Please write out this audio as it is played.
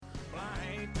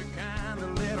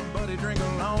buddy drink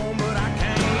alone, but I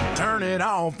can't turn it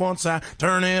off once I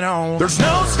turn it on. There's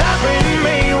no stopping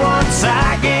me once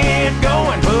I get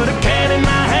going. Put a can in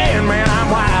my hand, man,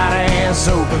 I'm wide ass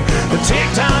open. The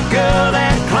tick-tock of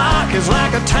that clock is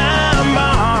like a time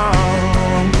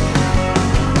bomb.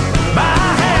 By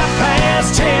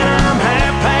 10:30, I'm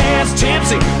half past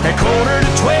tipsy. At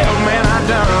 11:45, man, I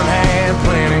done had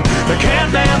plenty. The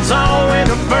countdown's on when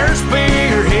the first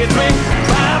beer hits me.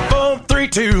 5, 4, 3,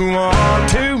 2, 1,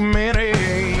 too many.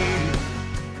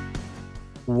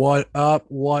 What up?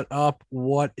 What up?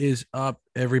 What is up,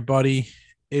 everybody?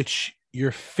 It's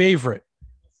your favorite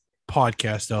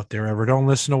podcast out there ever. Don't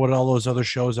listen to what all those other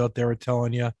shows out there are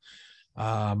telling you.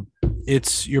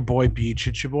 It's your boy Beach.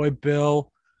 It's your boy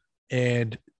Bill.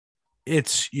 And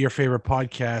it's your favorite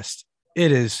podcast.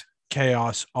 It is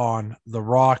Chaos on the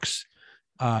Rocks.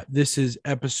 This is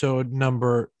episode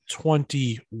number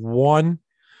 21.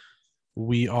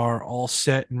 We are all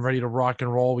set and ready to rock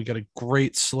and roll. We got a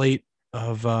great slate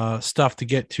of stuff to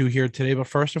get to here today. But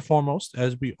first and foremost,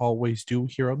 as we always do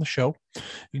here on the show,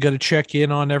 you got to check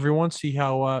in on everyone, see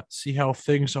how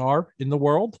things are in the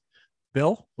world.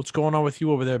 Bill, what's going on with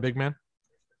you over there, big man?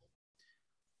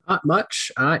 Not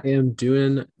much. I am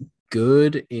doing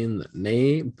good in the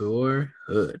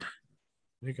neighborhood.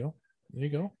 There you go. There you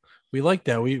go. We like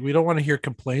that. We don't want to hear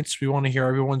complaints. We want to hear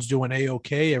everyone's doing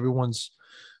A-okay. Everyone's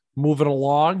moving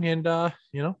along and,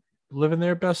 living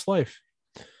their best life.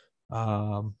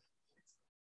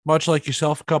 Much like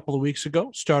yourself a couple of weeks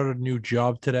ago, started a new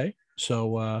job today.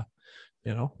 So,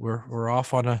 we're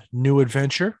off on a new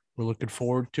adventure. We're looking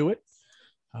forward to it.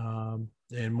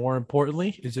 And more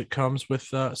importantly, is it comes with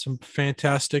some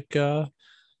fantastic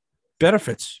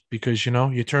benefits because,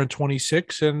 you turn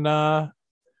 26 and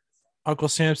Uncle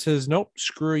Sam says, nope,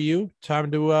 screw you.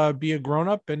 Time to be a grown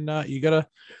up and you gotta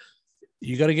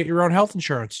get your own health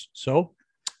insurance. So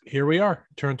here we are.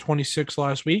 Turned 26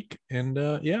 last week, and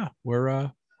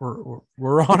we're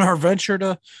on our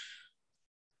venture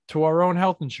to our own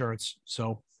health insurance.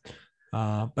 So,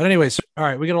 but anyways, all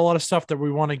right, we got a lot of stuff that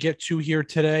we want to get to here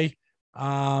today.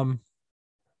 Bill,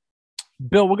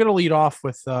 we're going to lead off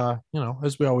with,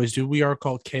 as we always do, we are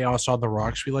called Chaos on the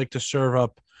Rocks. We like to serve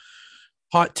up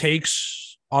hot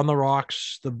takes on the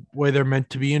rocks, the way they're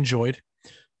meant to be enjoyed.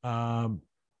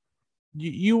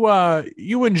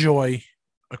 You enjoy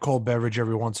a cold beverage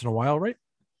every once in a while, right?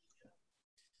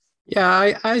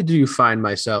 Yeah, I do find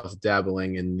myself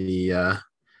dabbling in the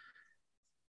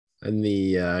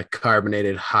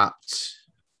carbonated hot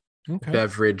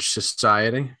beverage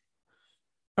society.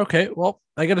 Okay, well,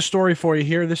 I got a story for you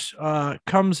here. This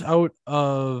comes out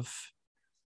of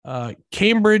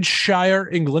Cambridgeshire,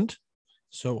 England.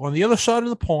 So on the other side of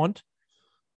the pond,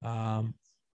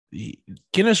 the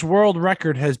Guinness World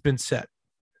Record has been set.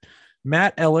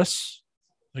 Matt Ellis,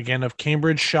 again of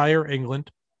Cambridgeshire,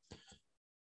 England,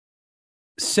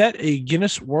 set a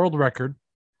Guinness World Record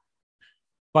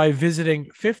by visiting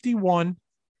 51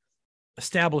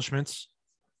 establishments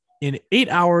in 8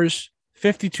 hours,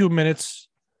 52 minutes,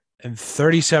 and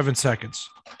 37 seconds.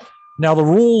 Now, the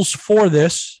rules for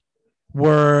this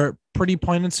were pretty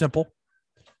plain and simple.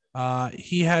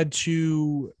 He had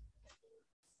to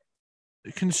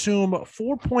consume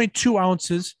 4.2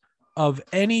 ounces of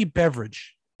any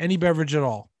beverage at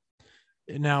all.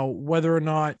 Now, whether or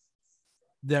not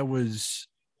that was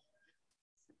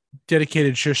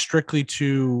dedicated just strictly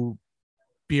to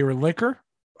beer and liquor,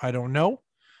 I don't know.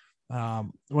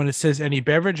 When it says any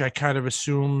beverage, I kind of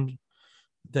assumed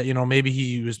that, maybe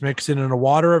he was mixing in a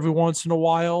water every once in a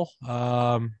while,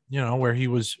 where he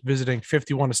was visiting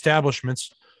 51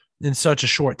 establishments in such a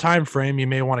short time frame. You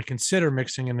may want to consider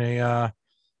mixing in a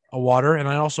water. And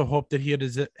I also hope that he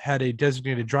had a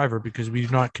designated driver because we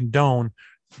do not condone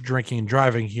drinking and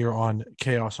driving here on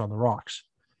Chaos on the Rocks.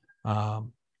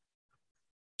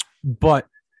 But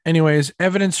anyways,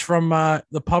 evidence from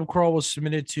the pub crawl was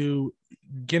submitted to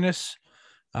Guinness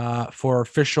for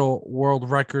official world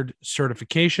record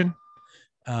certification.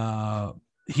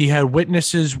 He had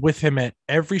witnesses with him at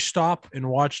every stop and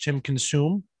watched him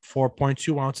consume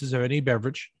 4.2 ounces of any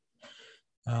beverage.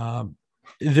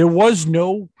 There was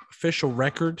no official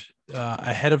record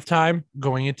ahead of time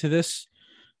going into this.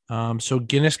 So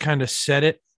Guinness kind of set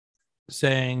it,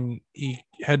 saying he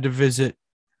had to visit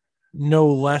no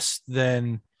less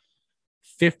than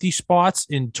 50 spots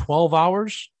in 12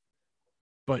 hours.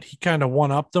 But he kind of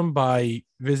one-upped them by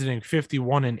visiting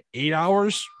 51 in 8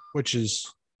 hours, which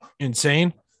is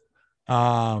insane.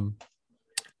 I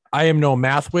am no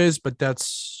math whiz, but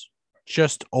that's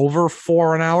just over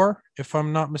 4 an hour, if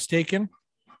I'm not mistaken.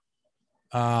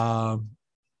 Right?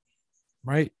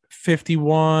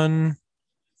 51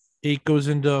 8 goes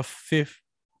into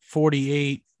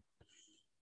 48.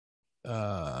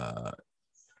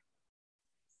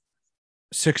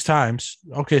 6 times.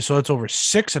 Okay, so that's over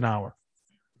 6 an hour.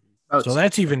 So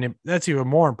that's even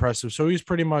more impressive. So he's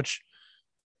pretty much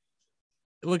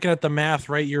looking at the math,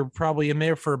 right? You're probably in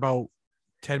there for about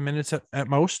 10 minutes at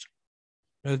most.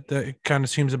 That kind of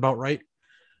seems about right.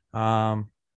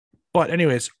 But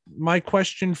anyways, my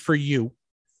question for you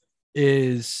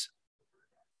is,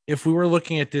 if we were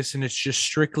looking at this and it's just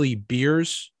strictly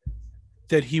beers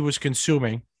that he was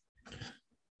consuming,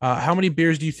 how many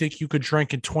beers do you think you could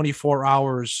drink in 24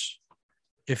 hours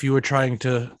if you were trying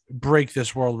to break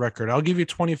this world record? I'll give you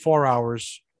 24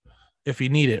 hours if you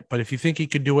need it, but if you think he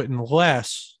could do it in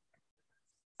less,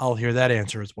 I'll hear that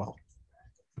answer as well.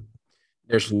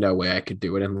 There's no way I could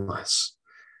do it in less.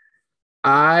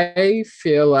 I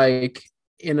feel like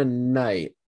in a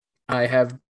night, I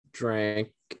have drank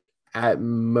at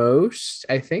most,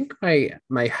 I think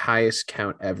my highest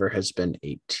count ever has been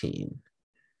 18.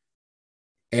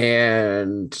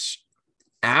 And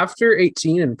after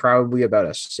 18 and probably about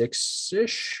a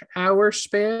 6-ish hour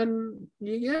span,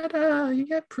 you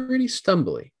get pretty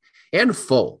stumbly and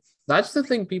full. That's the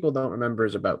thing people don't remember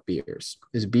is about beers.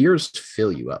 Is beers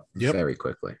fill you up very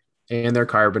quickly. And they're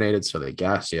carbonated, so they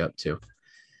gas you up too.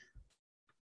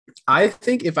 I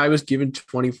think if I was given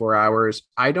 24 hours,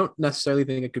 I don't necessarily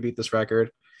think I could beat this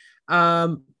record.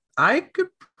 I could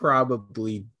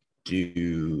probably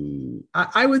do,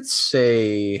 I would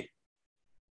say,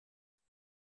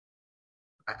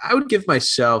 I would give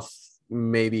myself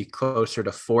maybe closer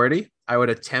to 40. I would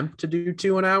attempt to do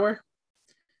 2 an hour.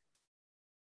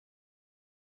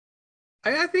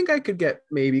 I think I could get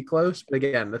maybe close, but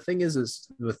again, the thing is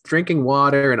with drinking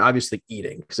water and obviously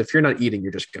eating, because if you're not eating,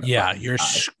 you're just gonna you're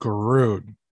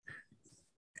screwed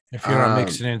if you're not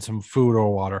mixing in some food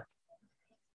or water.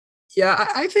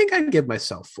 Yeah, I think I'd give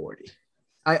myself 40.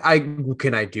 I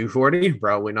can I do 40?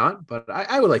 Probably not, but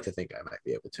I would like to think I might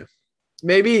be able to.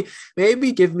 Maybe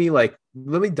give me let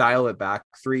me dial it back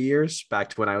 3 years back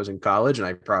to when I was in college, and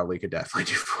I probably could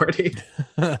definitely do 40.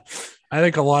 I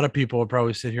think a lot of people would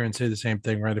probably sit here and say the same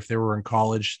thing, right? If they were in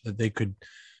college, that they could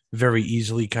very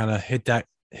easily kind of hit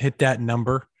that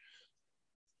number.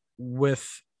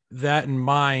 With that in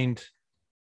mind,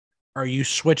 are you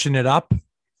switching it up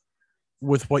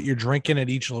with what you're drinking at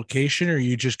each location, or are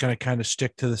you just going to kind of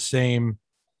stick to the same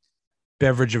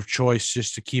beverage of choice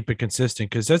just to keep it consistent?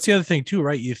 Because that's the other thing too,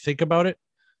 right? You think about it.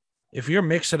 If you're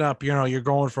mixing up, you're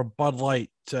going from Bud Light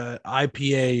to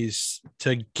IPAs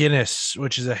to Guinness,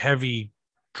 which is a heavy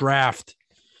draft.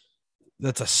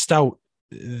 That's a stout.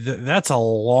 That's a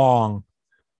long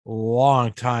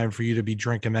time for you to be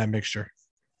drinking that mixture.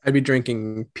 I'd be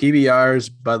drinking PBRs,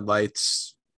 Bud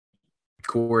Lights,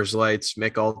 Coors Lights,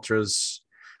 Mick Ultras.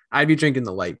 I'd be drinking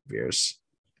the light beers.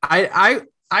 I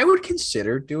would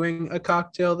consider doing a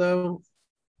cocktail though,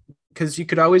 because you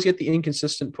could always get the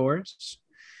inconsistent pours.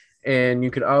 And you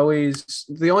could always,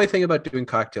 the only thing about doing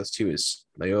cocktails too is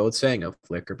the old saying of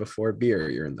liquor before beer,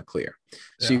 you're in the clear.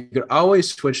 So you could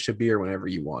always switch to beer whenever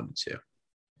you wanted to.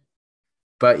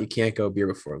 But you can't go beer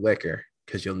before liquor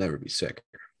because you'll never be sick.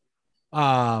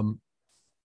 With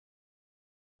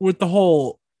the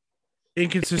whole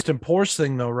inconsistent pours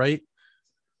thing though, right?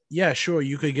 Yeah, sure.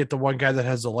 You could get the one guy that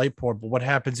has a light pour, but what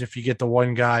happens if you get the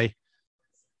one guy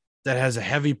that has a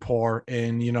heavy pour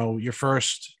and, your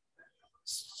first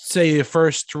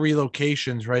 3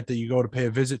 locations, right, that you go to pay a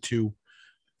visit to,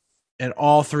 and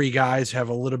all 3 guys have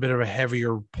a little bit of a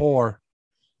heavier pour,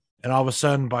 and all of a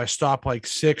sudden by stop like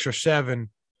 6 or 7,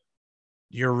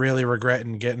 you're really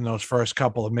regretting getting those first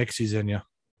couple of mixies in you.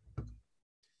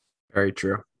 Very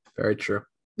true. Very true.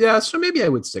 Yeah, so maybe I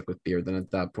would stick with beer then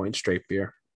at that point, straight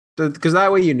beer, because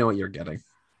that way you know what you're getting.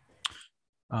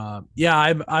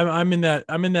 Yeah, I'm in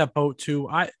that boat too.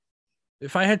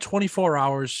 If I had 24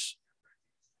 hours,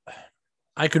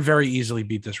 I could very easily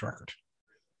beat this record.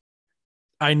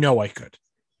 I know I could.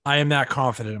 I am that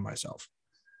confident in myself.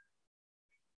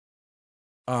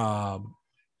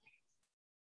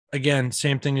 Again,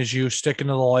 same thing as you, sticking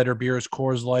to the lighter beers,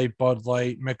 Coors Light, Bud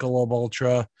Light, Michelob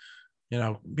Ultra,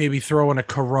 maybe throw in a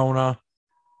Corona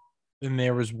in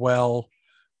there as well.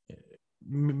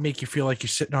 Make you feel like you're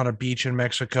sitting on a beach in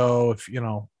Mexico. If,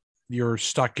 you're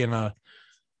stuck in a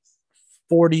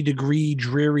 40-degree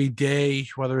dreary day,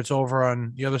 whether it's over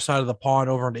on the other side of the pond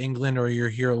over in England or you're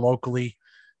here locally.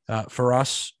 For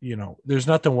us, there's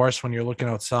nothing worse when you're looking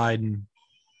outside and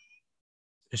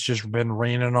it's just been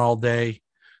raining all day.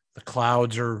 The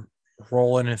clouds are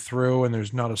rolling it through and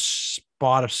there's not a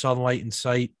spot of sunlight in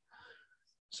sight.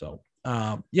 So,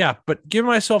 but give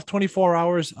myself 24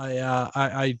 hours.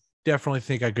 I definitely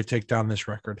think I could take down this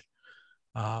record.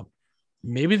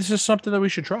 Maybe this is something that we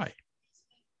should try.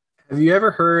 Have you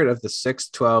ever heard of the 6,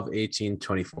 12, 18,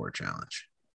 24 challenge?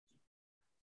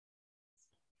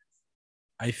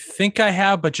 I think I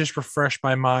have, but just refresh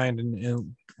my mind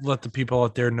and let the people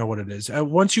out there know what it is.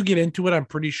 Once you get into it, I'm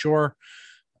pretty sure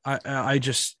I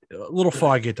just a little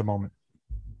foggy at the moment.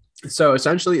 So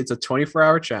essentially, it's a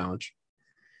 24-hour challenge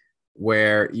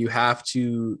where you have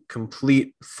to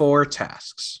complete 4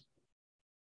 tasks: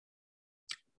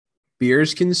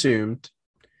 beers consumed,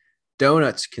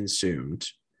 donuts consumed,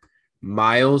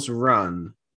 miles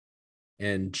run,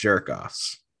 and jerk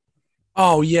offs.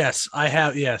 Oh, yes, I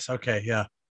have. Yes. Okay. Yeah.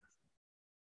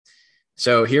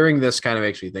 So hearing this kind of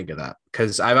makes me think of that,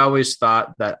 because I've always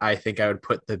thought that I think I would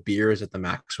put the beers at the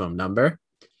maximum number.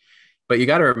 But you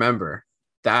got to remember,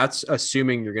 that's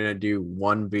assuming you're going to do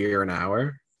 1 beer an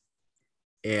hour.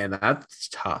 And that's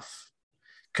tough,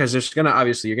 because there's going to,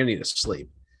 obviously, you're going to need to sleep.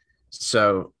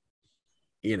 So,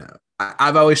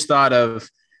 I've always thought of,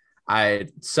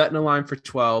 I'd set an alarm for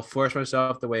 12, force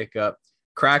myself to wake up,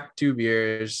 crack 2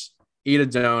 beers, eat a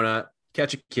donut,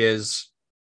 catch a kiss,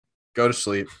 go to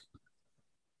sleep,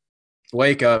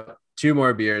 wake up, 2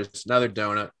 more beers, another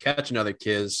donut, catch another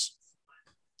kiss.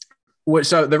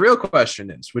 So the real question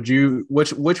is, which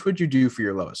would you do for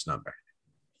your lowest number?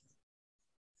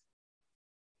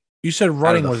 You said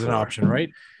running was 4. An option,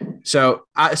 right? So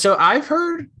I've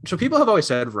heard, people have always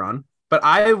said run, but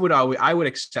I would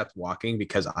accept walking,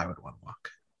 because I would want to walk.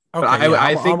 Okay, but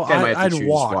I think I might have to choose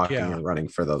walking and running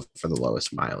for the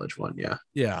lowest mileage one. Yeah.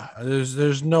 Yeah.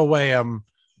 There's no way I'm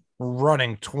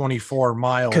running 24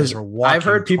 miles or walking. I've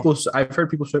heard people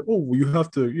say, "Oh, well, you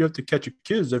have to catch a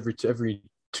kids every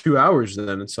 2 hours." And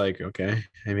then it's like, okay,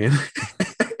 I mean,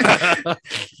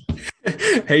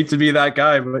 hate to be that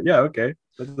guy, but yeah, okay,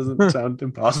 that doesn't sound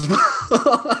impossible.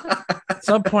 At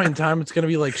some point in time, it's going to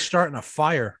be like starting a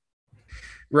fire.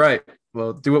 Right.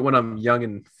 Well, do it when I'm young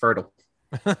and fertile.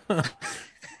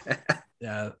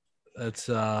 Yeah, that's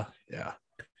yeah.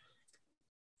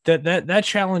 That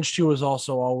challenge too is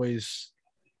also always,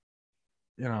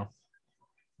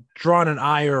 drawn an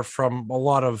ire from a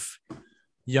lot of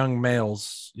young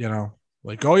males,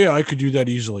 like, oh yeah, I could do that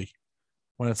easily.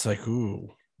 When it's like,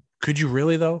 ooh, could you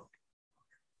really though?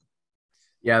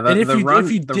 Yeah, if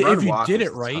you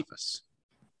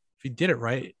did it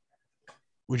right,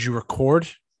 would you record,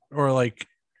 or like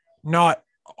not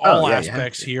all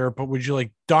aspects here, but would you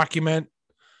like document,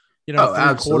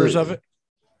 3/4 of it?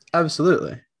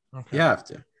 Absolutely. Okay. You have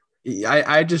to.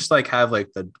 I just like have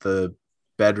like the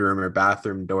bedroom or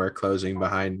bathroom door closing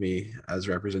behind me as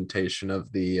representation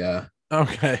of the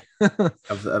okay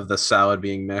of the salad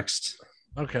being mixed.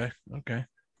 Okay.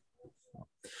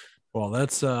 Well,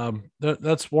 that's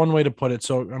one way to put it.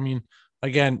 So I mean,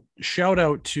 again, shout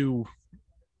out to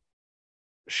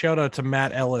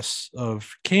Matt Ellis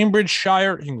of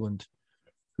Cambridgeshire, England,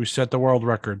 who set the world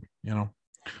record.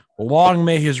 Long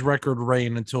may his record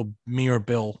reign until me or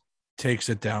Bill takes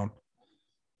it down,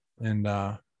 and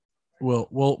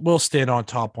we'll stand on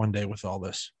top one day with all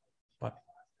this. But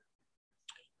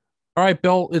all right,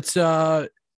 Bill, it's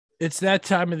that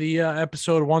time of the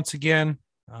episode once again.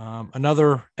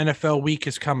 Another NFL week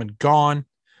has come and gone.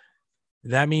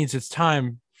 That means it's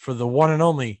time for the one and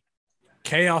only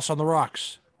Chaos on the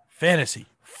Rocks Fantasy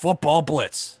Football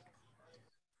Blitz.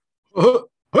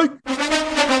 Hey.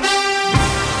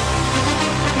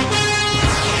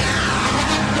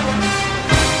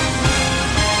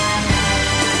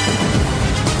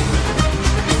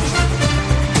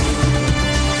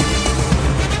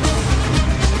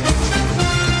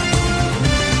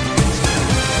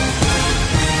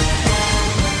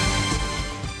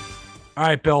 All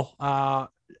right, Bill.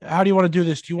 How do you want to do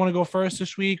this? Do you want to go first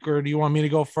this week, or do you want me to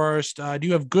go first? Do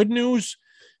you have good news,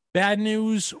 bad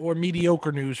news, or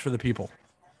mediocre news for the people?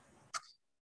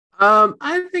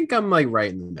 I think I'm like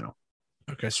right in the middle.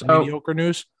 Okay, so mediocre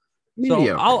news.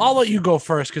 So I'll let you go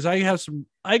first, because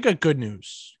I got good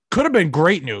news. Could have been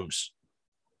great news,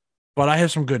 but I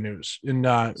have some good news in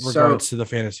regards to the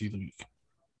fantasy league.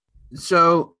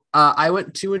 So I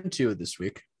went 2-2 this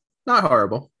week. Not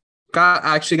horrible.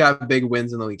 Got big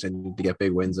wins in the leagues I need to get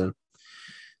big wins in.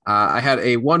 I had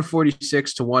a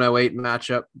 146-108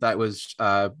 matchup that was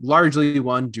largely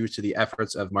won due to the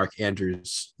efforts of Mark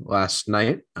Andrews last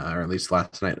night, or at least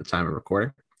last night at the time of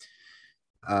recording.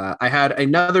 I had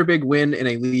another big win in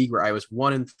a league where I was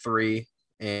 1-3,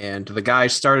 and the guy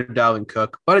started Dalvin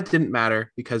Cook, but it didn't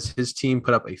matter because his team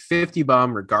put up a 50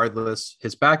 bomb regardless.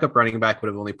 His backup running back would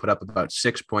have only put up about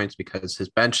 6 points because his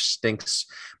bench stinks.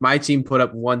 My team put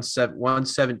up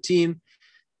 117.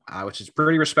 which is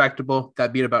pretty respectable.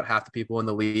 That beat about half the people in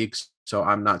the leagues, so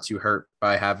I'm not too hurt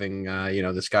by having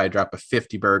this guy drop a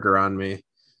 50 burger on me.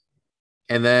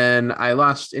 And then I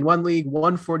lost in one league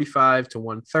 145 to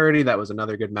 130. That was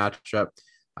another good matchup.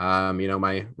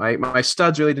 My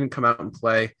studs really didn't come out and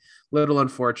play. Little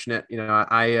unfortunate.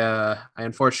 I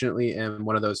unfortunately am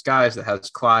one of those guys that has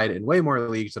Clyde in way more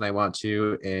leagues than I want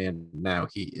to, and now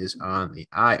he is on the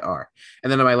IR.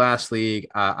 And then in my last league,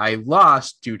 I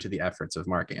lost due to the efforts of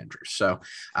Mark Andrews. So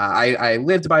I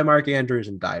lived by Mark Andrews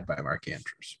and died by Mark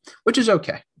Andrews, which is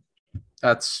okay.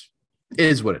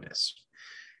 Is what it is.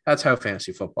 That's how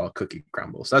fantasy football cookie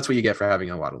crumbles. That's what you get for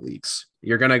having a lot of leagues.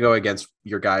 You're going to go against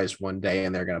your guys one day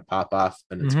and they're going to pop off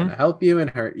and it's going to help you and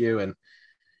hurt you. And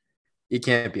you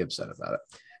can't be upset about it.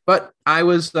 But I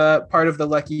was part of the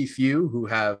lucky few who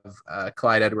have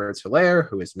Clyde Edwards-Helaire,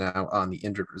 who is now on the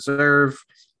injured reserve.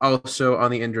 Also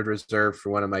on the injured reserve for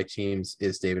one of my teams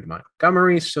is David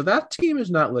Montgomery. So that team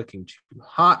is not looking too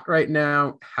hot right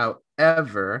now.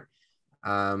 However,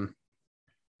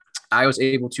 I was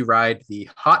able to ride the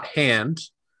hot hand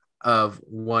of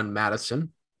one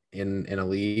Madison in a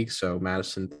league. So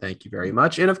Madison, thank you very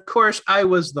much. And of course, I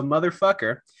was the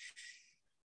motherfucker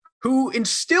who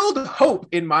instilled hope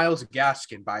in Myles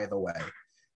Gaskin, by the way.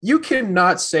 You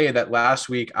cannot say that last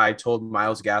week I told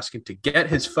Myles Gaskin to get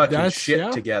his fucking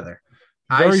shit together.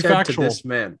 Very I said factual. to this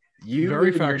man, you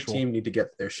and your team need to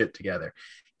get their shit together.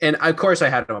 And of course I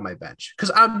had him on my bench because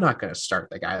I'm not going to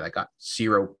start the guy that got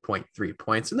 0.3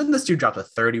 points. And then this dude dropped a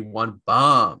 31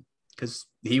 bomb because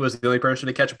he was the only person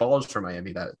to catch balls for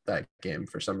Miami that game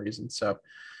for some reason. So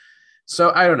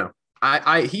I don't know.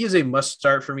 He is a must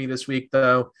start for me this week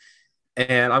though.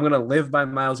 And I'm going to live by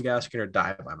Myles Gaskin or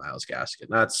die by Myles Gaskin.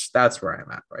 That's where I'm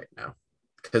at right now.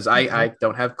 Because I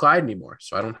don't have Clyde anymore.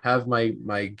 So I don't have my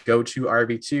go-to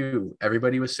RB2.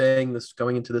 Everybody was saying this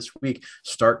going into this week,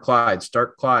 start Clyde.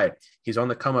 He's on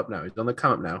the come up now.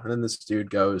 And then this dude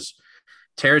sprains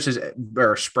his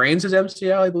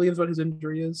MCL, I believe is what his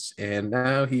injury is. And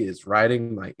now he is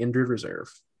riding my injured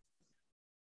reserve.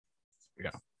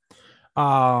 Yeah.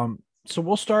 So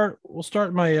we'll start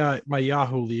my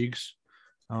Yahoo leagues.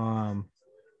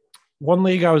 One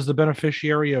league, I was the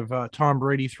beneficiary of Tom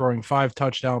Brady throwing 5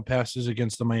 touchdown passes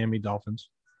against the Miami Dolphins.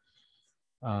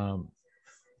 My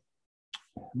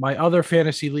other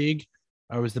fantasy league,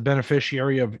 I was the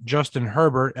beneficiary of Justin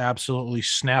Herbert absolutely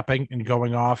snapping and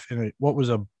going off in what was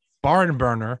a barn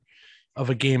burner of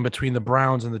a game between the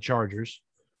Browns and the Chargers.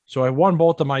 So I won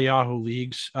both of my Yahoo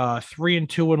leagues,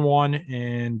 3-2-1,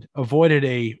 and avoided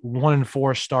a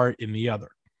 1-4 start in the other.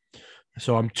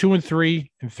 So I'm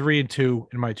 2-3 and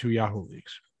 3-2 in my 2 Yahoo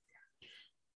leagues.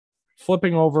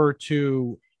 Flipping over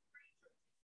to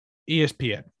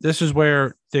ESPN. This is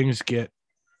where things get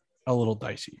a little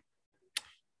dicey.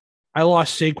 I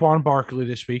lost Saquon Barkley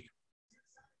this week.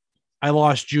 I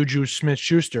lost Juju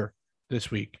Smith-Schuster this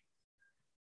week.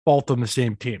 Both on the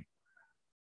same team.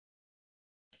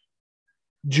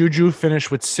 Juju finished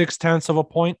with 0.6 of a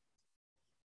point.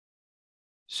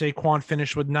 Saquon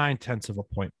finished with 0.9 of a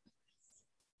point.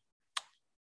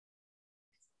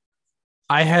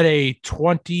 I had a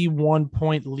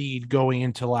 21-point lead going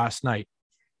into last night.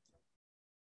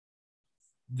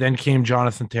 Then came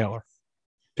Jonathan Taylor.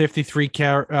 53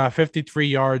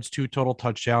 yards, 2 total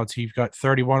touchdowns. He got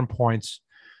 31 points.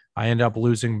 I end up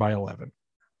losing by 11.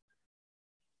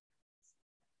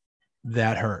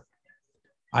 That hurt.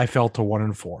 I fell to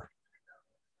 1-4.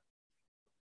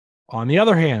 On the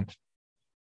other hand,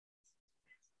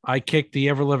 I kicked the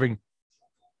ever-living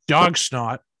dog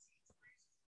snot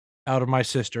out of my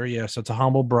sister. Yes, that's a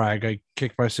humble brag. I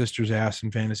kicked my sister's ass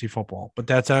in fantasy football, but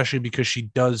that's actually because she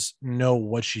does know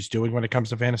what she's doing when it comes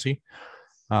to fantasy.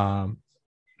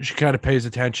 She kind of pays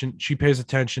attention. She pays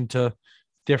attention to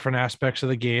different aspects of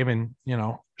the game, and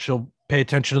she'll pay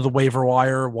attention to the waiver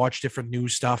wire, watch different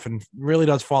news stuff, and really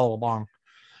does follow along.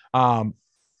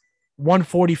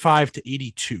 145 to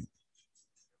 82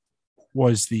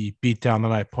 was the beatdown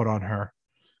that I put on her.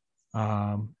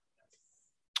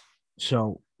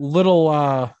 So little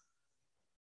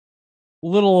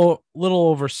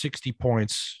over 60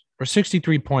 points or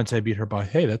 63 points I beat her by.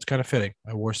 Hey, that's kind of fitting.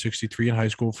 I wore 63 in high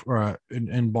school for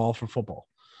in ball for football.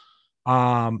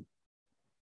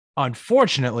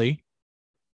 Unfortunately,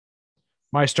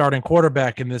 my starting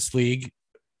quarterback in this league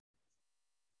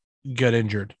got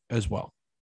injured as well.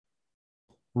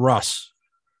 Russ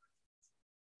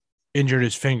injured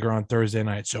his finger on Thursday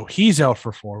night, so he's out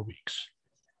for 4 weeks.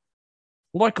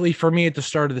 Luckily for me, at the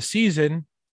start of the season,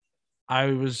 I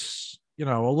was,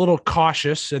 a little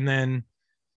cautious, and then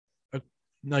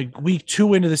like week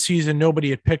 2 into the season,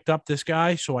 nobody had picked up this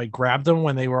guy, so I grabbed him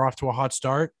when they were off to a hot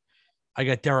start. I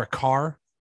got Derek Carr.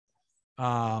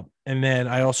 And then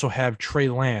I also have Trey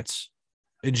Lance.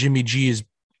 And Jimmy G is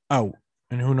out.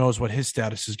 And who knows what his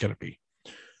status is going to be.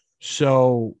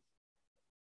 So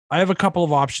I have a couple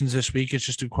of options this week. It's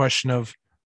just a question of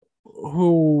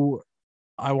who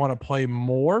I want to play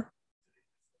more.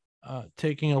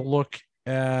 Taking a look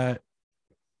at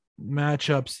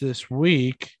matchups this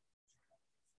week.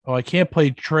 Oh, I can't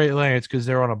play Trey Lance because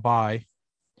they're on a bye.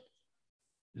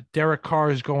 Derek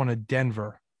Carr is going to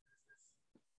Denver.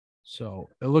 So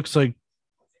it looks like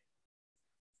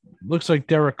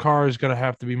Derek Carr is going to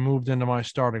have to be moved into my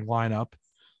starting lineup.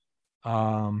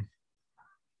 But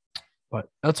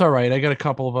that's all right. I got a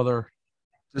couple of other.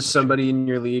 Does somebody in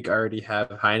your league already have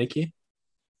Heineke?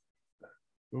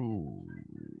 Ooh,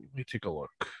 let me take a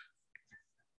look.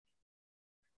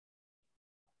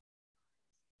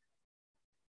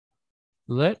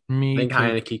 I think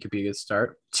Heineke could be a good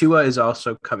start. Tua is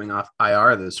also coming off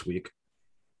IR this week.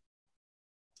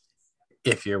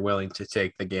 If you're willing to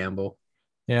take the gamble.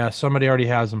 Yeah, somebody already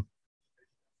has him.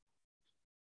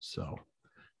 So,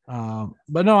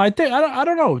 but no, I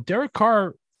don't know. Derek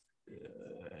Carr.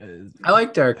 I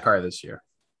like Derek Carr this year.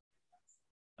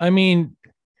 I mean,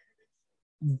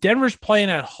 Denver's playing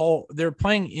at home. They're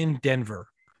playing in Denver.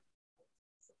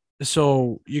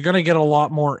 So you're going to get a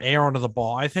lot more air onto the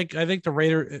ball. I think the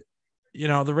Raiders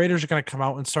are going to come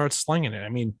out and start slinging it. I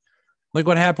mean, look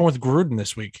what happened with Gruden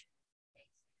this week.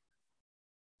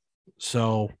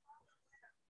 So,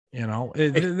 quite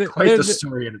the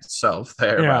story in itself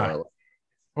there. Yeah.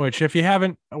 Which, if you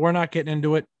haven't, we're not getting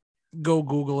into it. Go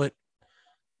Google it.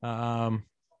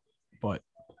 But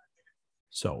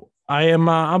so I am.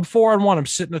 I'm 4-1. I'm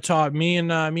sitting atop. Me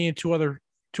and two other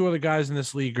guys in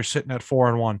this league are sitting at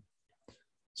 4-1.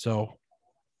 So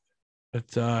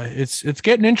it's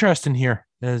getting interesting here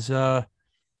as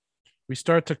we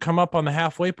start to come up on the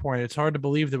halfway point. It's hard to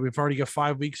believe that we've already got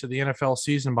 5 weeks of the NFL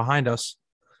season behind us.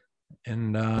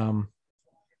 And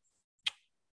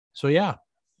so, yeah,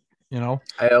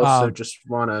 I also just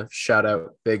want to shout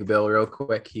out Big Bill real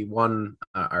quick. He won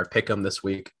our pick'em this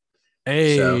week.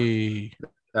 Hey, so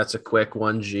that's a quick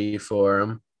 1G for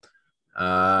him.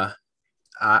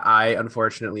 I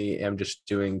unfortunately am just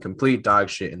doing complete dog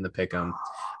shit in the pick'em.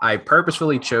 I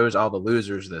purposefully chose all the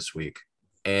losers this week,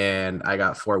 and I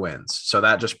got 4 wins. So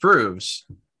that just proves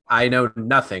I know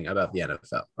nothing about the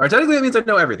NFL. Or technically, it means I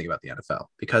know everything about the NFL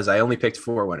because I only picked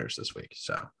 4 winners this week.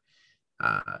 So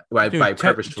by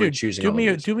purposefully choosing. Do me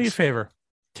a favor.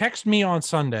 Text me on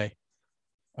Sunday,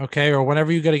 okay, or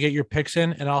whenever you got to get your picks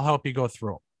in, and I'll help you go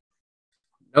through them.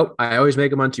 Nope, I always make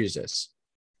them on Tuesdays.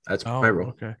 That's my rule.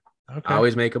 Okay. I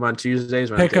always make them on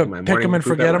Tuesdays when pick I'm taking my morning pick them and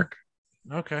forget them.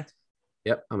 Okay.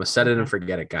 Yep, I'm a set it and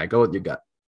forget it guy. Go with your gut.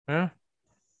 Yeah.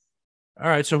 All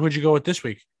right. So who'd you go with this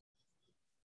week?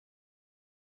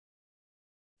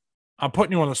 I'm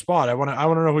putting you on the spot. I want to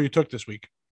know who you took this week.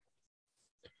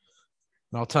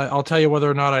 And I'll tell you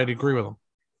whether or not I'd agree with them.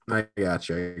 I got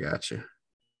you.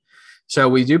 So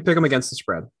we do pick them against the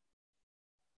spread.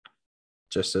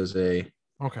 Just as a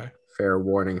fair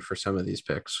warning for some of these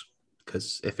picks.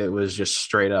 Because if it was just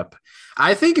straight up,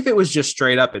 I think if it was just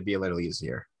straight up, it'd be a little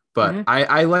easier. But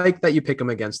I like that you pick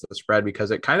them against the spread because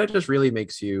it kind of just really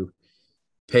makes you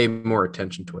pay more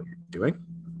attention to what you're doing.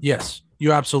 Yes,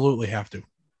 you absolutely have to.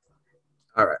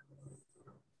 All right.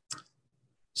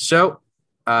 So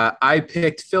I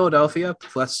picked Philadelphia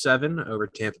 +7 over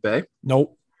Tampa Bay.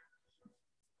 Nope.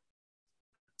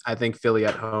 I think Philly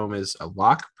at home is a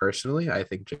lock, personally. I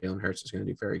think Jalen Hurts is going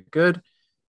to do very good.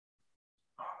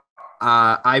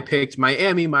 I picked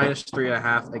Miami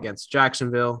 -3.5 against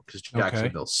Jacksonville because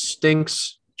Jacksonville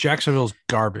stinks. Jacksonville's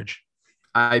garbage.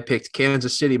 I picked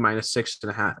Kansas City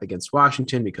 -6.5 against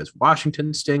Washington because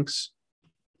Washington stinks.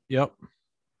 Yep.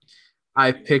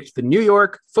 I picked the New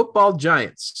York Football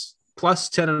Giants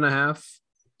 +10.5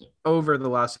 over the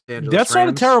Los Angeles That's Rams.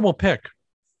 not a terrible pick.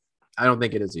 I don't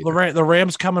think it is either. The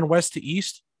Rams coming west to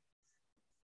east.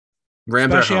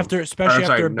 Rams especially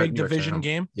after a big division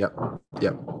game. Yep.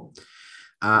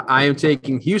 I am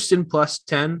taking Houston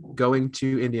 +10 going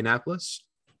to Indianapolis.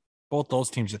 Both those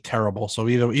teams are terrible. So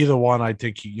either one, I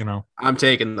think, I'm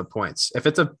taking the points. If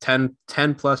it's a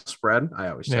 10 plus spread, I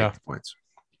always take the points.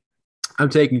 I'm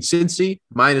taking Cincy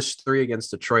 -3 against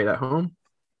Detroit at home.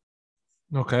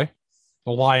 Okay.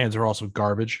 The Lions are also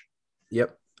garbage.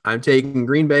 Yep. I'm taking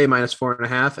Green Bay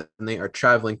 -4.5, and they are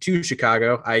traveling to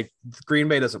Chicago. Green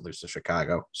Bay doesn't lose to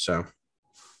Chicago, so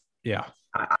yeah,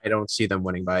 I don't see them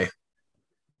winning by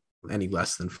any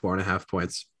less than 4.5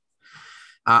 points.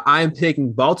 I'm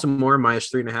taking Baltimore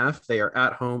 -3.5. They are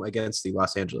at home against the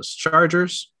Los Angeles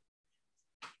Chargers.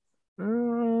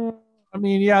 I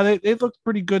mean, yeah, they looked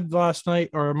pretty good last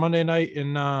night or Monday night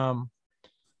on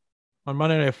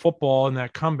Monday Night Football in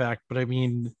that comeback. But I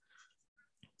mean,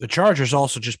 the Chargers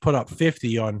also just put up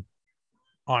 50 on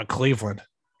Cleveland.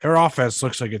 Their offense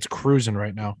looks like it's cruising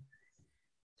right now.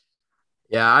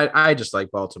 Yeah, I just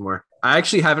like Baltimore. I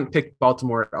actually haven't picked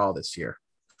Baltimore at all this year.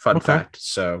 Fun fact.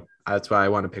 So that's why I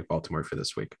want to pick Baltimore for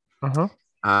this week. Uh-huh.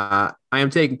 I am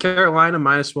taking Carolina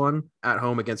 -1 at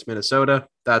home against Minnesota.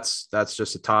 That's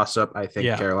just a toss up. I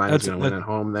think Carolina's going to win at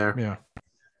home there. Yeah.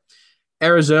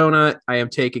 Arizona, I am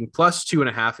taking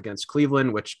 +2.5 against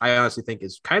Cleveland, which I honestly think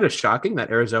is kind of shocking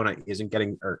that Arizona is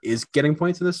getting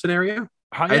points in this scenario.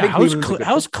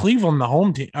 How's Cleveland the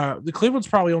home team? The Cleveland's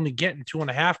probably only getting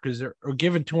 2.5 because they're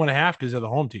given 2.5 because they're the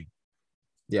home team.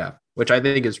 Yeah, which I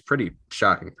think is pretty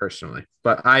shocking personally.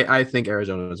 But I think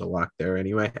Arizona is a lock there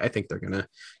anyway. I think they're going to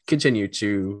continue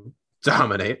to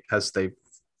dominate as they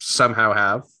somehow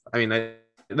have. I mean,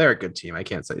 they're a good team. I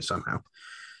can't say somehow.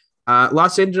 The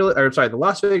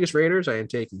Las Vegas Raiders, I am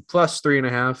taking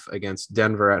 +3.5 against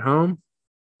Denver at home.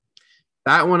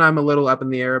 That one I'm a little up in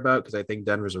the air about because I think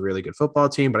Denver's a really good football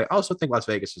team, but I also think Las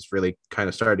Vegas has really kind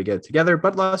of started to get it together.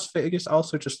 But Las Vegas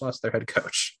also just lost their head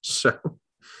coach. So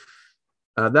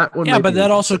that one. Yeah, but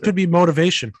that also could be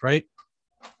motivation, right?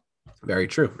 Very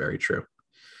true. Very true.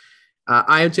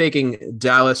 I am taking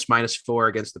Dallas -4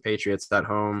 against the Patriots at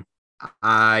home.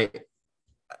 After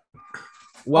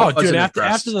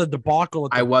the debacle,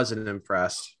 I wasn't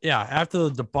impressed. Yeah, after the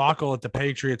debacle that the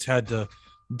Patriots had to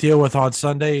deal with on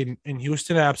Sunday in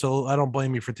Houston, absolutely, I don't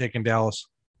blame you for taking Dallas.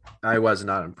 I was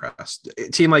not impressed. A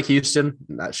team like Houston,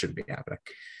 that shouldn't be happening.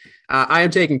 I am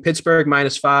taking Pittsburgh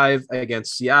 -5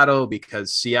 against Seattle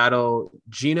because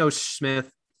Geno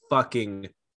Smith fucking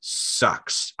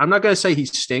sucks. I'm not going to say he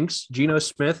stinks. Geno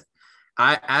Smith,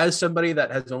 as somebody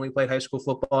that has only played high school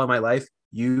football in my life,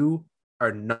 you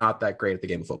are not that great at the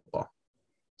game of football.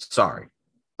 Sorry,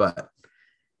 but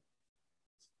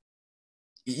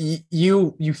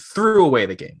you threw away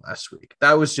the game last week.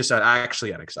 That was just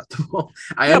actually unacceptable.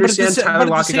 I understand Tyler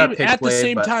Lockett got pick at the played,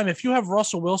 same time, if you have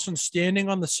Russell Wilson standing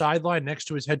on the sideline next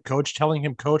to his head coach, telling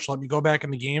him, "Coach, let me go back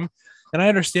in the game," and I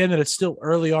understand that it's still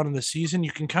early on in the season,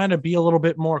 you can kind of be a little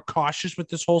bit more cautious with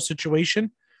this whole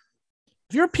situation.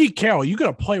 If you're Pete Carroll, you got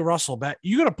to play Russell back.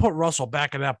 You got to put Russell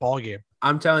back in that ball game.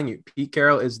 I'm telling you, Pete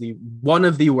Carroll is one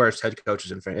of the worst head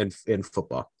coaches in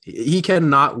football. He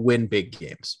cannot win big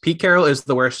games. Pete Carroll is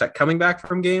the worst at coming back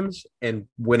from games and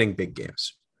winning big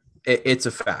games. It's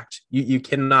a fact. You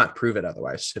cannot prove it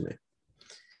otherwise to me.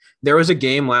 There was a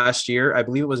game last year, I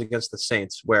believe it was against the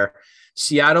Saints, where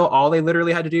Seattle, all they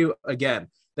literally had to do, again,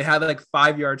 they had like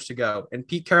 5 yards to go, and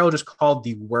Pete Carroll just called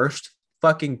the worst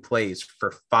fucking plays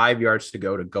for 5 yards to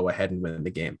go ahead and win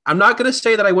the game. I'm not going to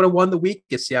say that I would have won the week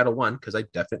if Seattle won, because I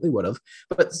definitely would have,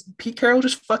 but Pete Carroll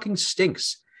just fucking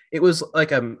stinks. It was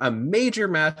like a major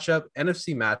matchup,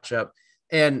 NFC matchup,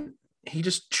 and he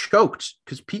just choked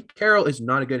because Pete Carroll is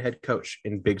not a good head coach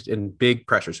in big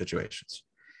pressure situations.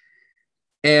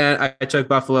 And I took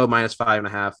Buffalo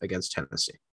 -5.5 against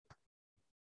Tennessee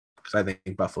because I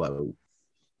think Buffalo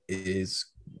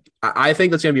I think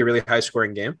that's going to be a really high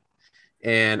scoring game.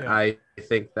 And yeah. I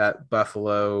think that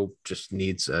Buffalo just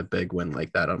needs a big win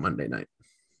like that on Monday night.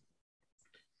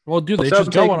 Well, dude, they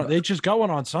just got one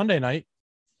on Sunday night.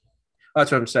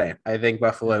 That's what I'm saying. I think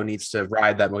Buffalo needs to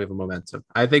ride that wave of momentum.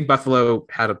 I think Buffalo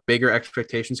had a bigger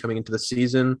expectations coming into the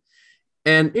season.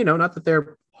 And, not that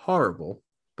they're horrible,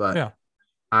 but yeah.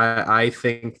 I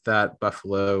think that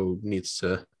Buffalo needs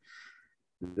to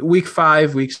week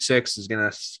 5, week 6 is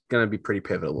gonna be pretty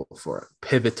pivotal for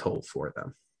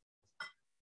them.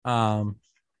 All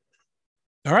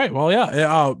right. Well,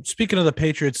 yeah. Speaking of the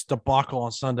Patriots debacle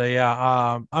on Sunday,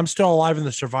 I'm still alive in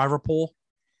the survivor pool.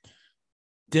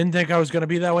 Didn't think I was going to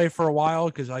be that way for a while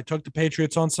because I took the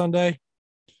Patriots on Sunday,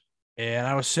 and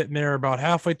I was sitting there about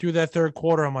halfway through that third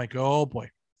quarter. I'm like, oh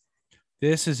boy,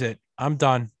 this is it. I'm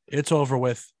done. It's over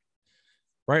with.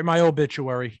 Write my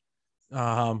obituary.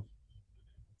 And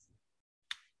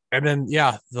then,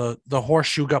 the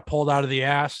horseshoe got pulled out of the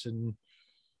ass, and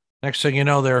next thing you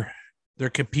know, they're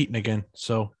competing again.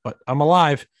 So, but I'm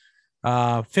alive.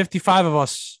 55 of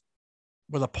us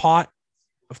with a pot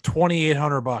of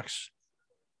 $2,800.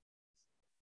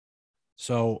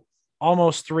 So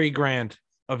almost $3,000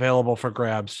 available for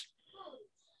grabs.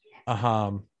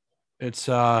 It's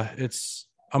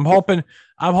I'm hoping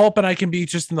I can be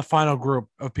just in the final group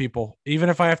of people. Even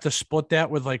if I have to split that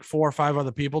with like 4 or 5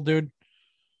 other people, dude,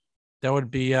 that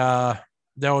would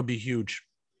be huge.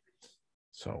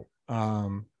 So,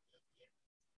 hoping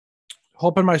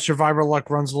my survivor luck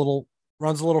runs a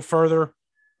little further.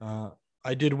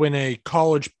 I did win a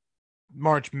college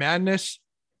March Madness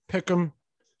Pick'em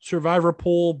Survivor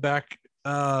pool back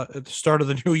at the start of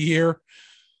the new year.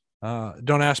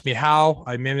 Don't ask me how.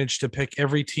 I managed to pick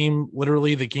every team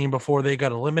literally the game before they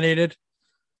got eliminated.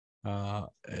 And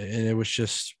it was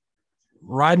just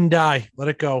ride and die. Let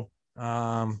it go.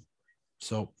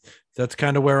 So that's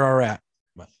kind of where we're at.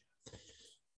 But,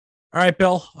 all right,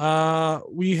 Bill.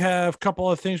 We have a couple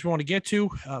of things we want to get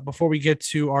to before we get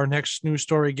to our next news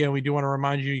story. Again, we do want to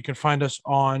remind you can find us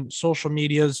on social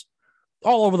medias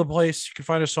all over the place. You can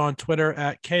find us on Twitter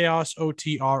at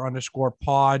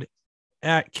chaosotr_pod,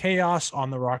 at Chaos on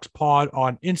the Rocks Pod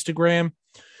on Instagram.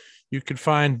 You can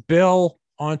find Bill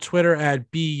on Twitter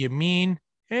at BYamin,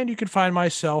 and you can find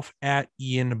myself at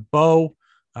Ian Bow.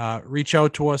 Reach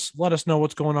out to us. Let us know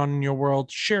what's going on in your world.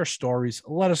 Share stories.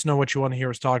 Let us know what you want to hear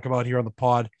us talk about here on the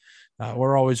pod.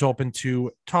 We're always open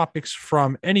to topics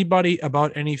from anybody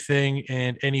about anything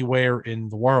and anywhere in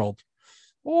the world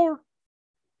or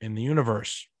in the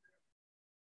universe.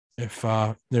 If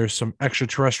there's some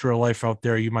extraterrestrial life out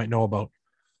there you might know about.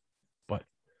 But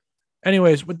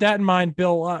anyways, with that in mind,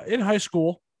 Bill, in high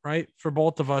school, right, for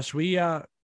both of us, we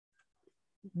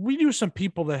knew some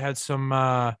people that had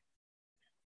some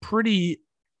pretty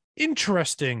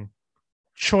interesting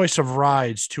choice of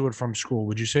rides to and from school.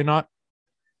 Would you say not?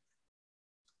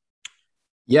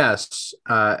 Yes,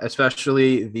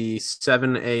 especially the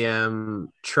 7 a.m.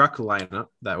 truck lineup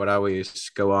that would always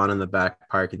go on in the back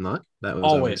parking lot. That was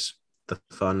always the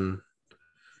fun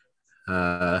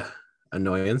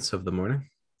annoyance of the morning.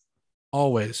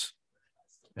 Always.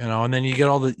 And then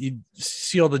you'd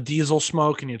see all the diesel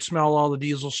smoke and you'd smell all the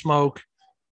diesel smoke.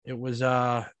 It was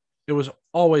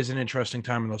always an interesting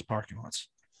time in those parking lots.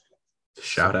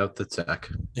 Shout out the tech.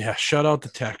 Yeah, shout out the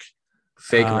tech.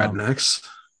 Fake rednecks.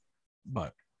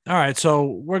 But all right, so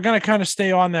we're going to kind of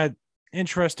stay on that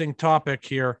interesting topic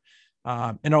here.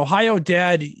 An Ohio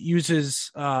dad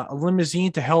uses a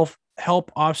limousine to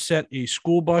help offset a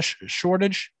school bus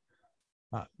shortage.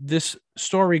 This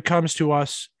story comes to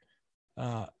us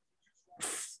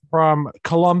from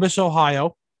Columbus,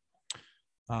 Ohio.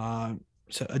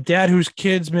 So a dad whose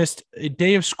kids missed a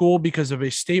day of school because of a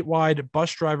statewide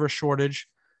bus driver shortage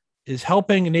is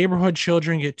helping neighborhood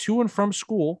children get to and from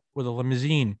school with a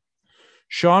limousine.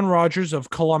 Sean Rogers of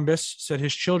Columbus said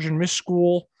his children missed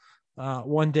school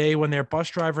one day when their bus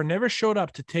driver never showed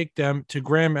up to take them to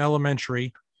Graham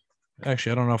Elementary.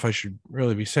 Actually, I don't know if I should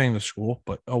really be saying the school,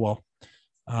 but oh well.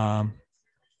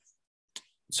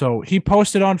 So he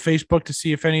posted on Facebook to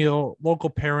see if any of the local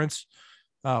parents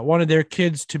wanted their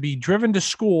kids to be driven to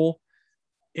school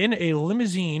in a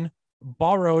limousine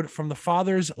borrowed from the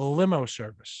father's limo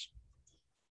service.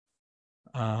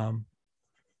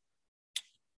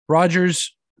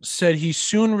 Rogers said he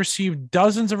soon received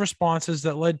dozens of responses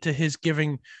that led to his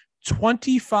giving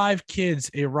 25 kids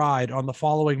a ride on the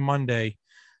following Monday,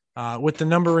 with the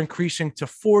number increasing to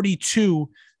 42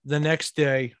 the next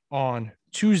day on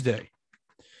Tuesday.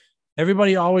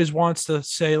 Everybody always wants to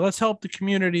say, let's help the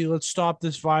community. Let's stop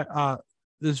this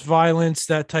violence,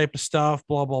 that type of stuff,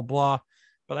 blah, blah, blah.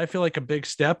 But I feel like a big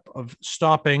step of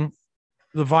stopping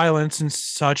the violence and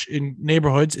such in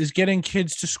neighborhoods is getting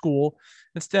kids to school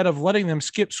instead of letting them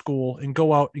skip school and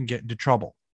go out and get into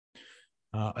trouble.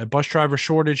 A bus driver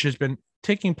shortage has been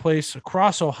taking place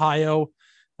across Ohio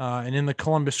and in the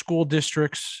Columbus school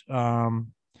districts.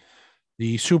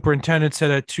 The superintendent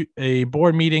said at a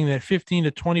board meeting that 15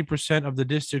 to 20% of the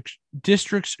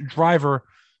district's driver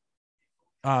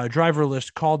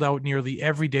list called out nearly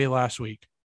every day last week.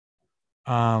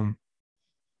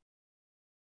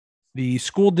 The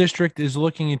school district is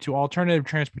looking into alternative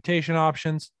transportation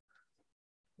options.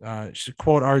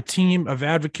 Quote, our team of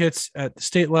advocates at the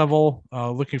state level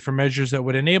looking for measures that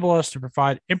would enable us to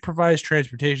provide improvised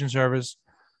transportation service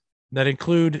that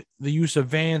include the use of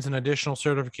vans and additional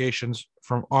certifications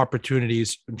from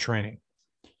opportunities and training.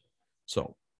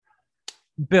 So,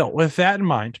 Bill, with that in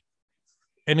mind,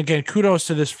 and again, kudos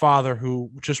to this father who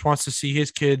just wants to see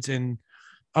his kids and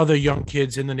other young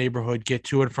kids in the neighborhood get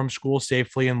to and from school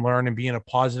safely and learn and be in a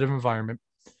positive environment.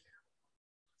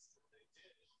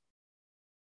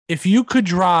 If you could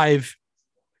drive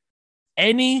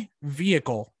any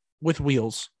vehicle with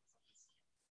wheels,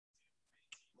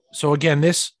 so again,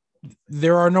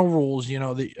 there are no rules,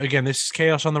 again, this is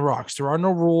Chaos on the Rocks. There are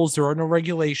no rules. There are no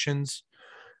regulations.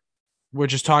 We're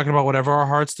just talking about whatever our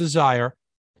hearts desire.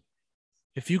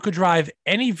 If you could drive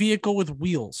any vehicle with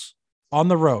wheels on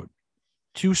the road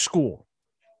to school,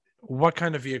 what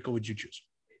kind of vehicle would you choose?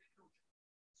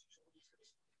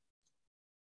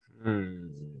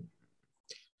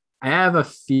 I have a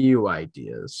few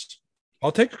ideas.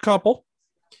 I'll take a couple.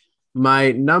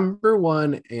 My number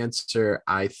one answer,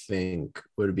 I think,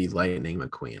 would be Lightning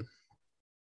McQueen.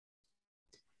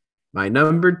 My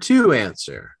number two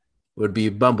answer would be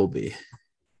Bumblebee.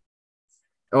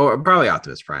 Or probably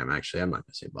Optimus Prime, actually. I'm not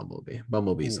going to say Bumblebee.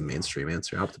 Bumblebee's the mainstream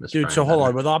answer. Optimus Dude, Prime. so hold better.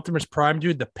 on. With Optimus Prime,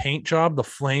 dude, the paint job, the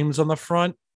flames on the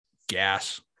front,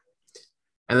 gas.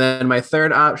 And then my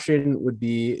third option would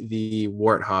be the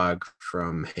Warthog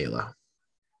from Halo.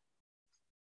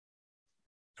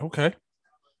 Okay.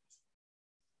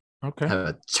 Okay. Have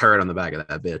a turret on the back of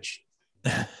that bitch.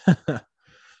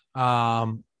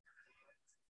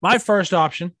 My first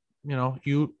option,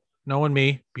 you knowing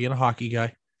me, being a hockey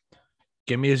guy,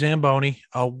 give me a Zamboni.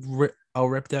 I'll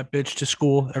rip that bitch to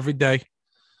school every day.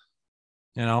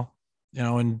 And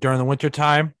during the winter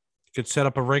time, you could set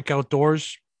up a rink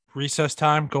outdoors, recess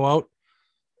time, go out,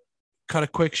 cut a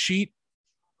quick sheet,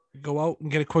 go out and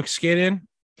get a quick skate in.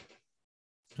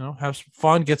 Have some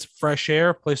fun, get some fresh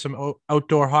air, play some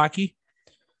outdoor hockey.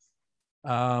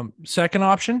 Second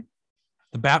option,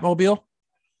 the Batmobile.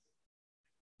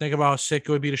 Think about how sick it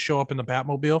would be to show up in the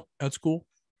Batmobile at school.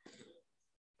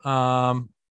 And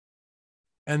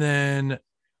then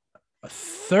a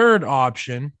third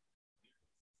option.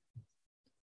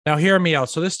 Now, hear me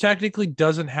out. So this technically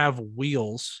doesn't have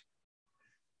wheels,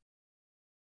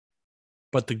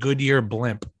 but the Goodyear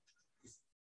blimp.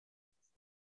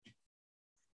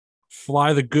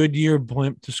 Fly the Goodyear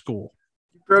blimp to school.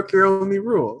 You broke your only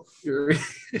rule.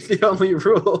 The only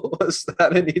rule was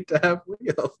that it need to have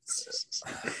wheels.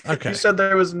 Okay. You said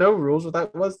there was no rules, but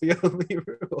that was the only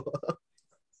rule.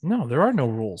 No, there are no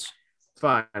rules.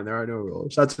 Fine, there are no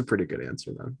rules. That's a pretty good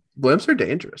answer, then. Blimps are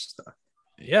dangerous, though.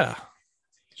 Yeah.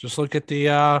 Just look at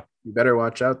the You better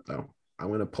watch out, though. I'm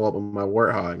going to pull up with my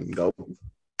Warthog and go.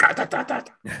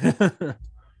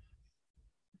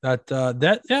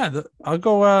 I'll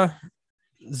go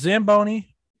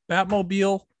Zamboni,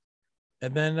 Batmobile,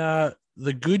 and then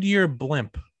the Goodyear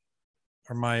blimp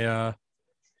are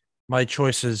my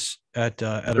choices at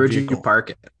a Where'd vehicle. you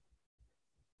park it?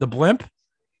 The blimp?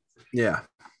 Yeah.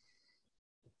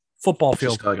 Football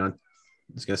field. Just I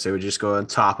was going to say, would you just go on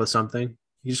top of something?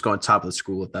 You just go on top of the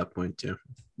school at that point, too.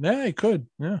 Yeah, you could.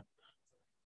 Yeah.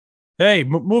 Hey,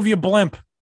 move your blimp.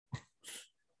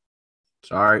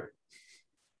 Sorry.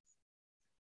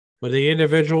 With the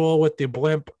individual with the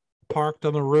blimp parked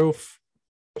on the roof,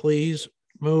 please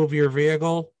move your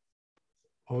vehicle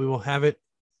or we will have it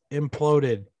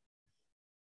imploded.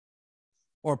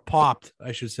 Or popped,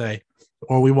 I should say.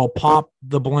 Or we will pop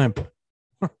the blimp.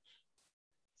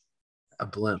 A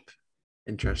blimp.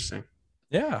 Interesting.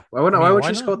 Yeah. Why would you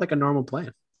just go with like a normal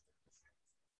plane?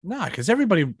 Nah, because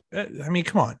everybody,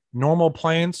 come on. Normal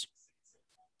planes.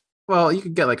 Well, you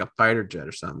could get like a fighter jet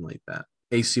or something like that.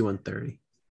 AC-130.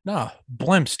 No,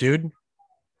 blimps, dude.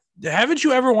 Haven't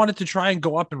you ever wanted to try and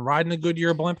go up and ride in a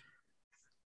Goodyear blimp?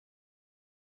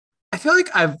 I feel like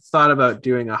I've thought about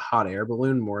doing a hot air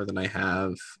balloon more than I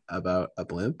have about a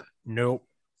blimp. Nope.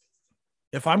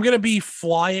 If I'm going to be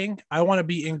flying, I want to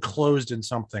be enclosed in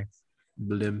something.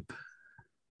 Blimp.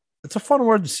 It's a fun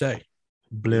word to say.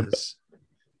 Blimp. Yes.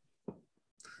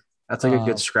 That's like a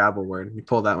good Scrabble word. You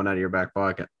pull that one out of your back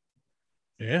pocket.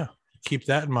 Yeah. Keep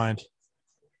that in mind.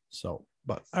 So,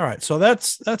 but all right. So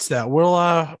that's that.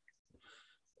 We'll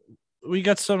we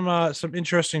got some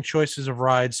interesting choices of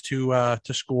rides to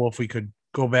school if we could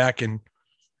go back and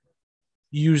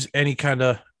use any kind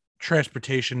of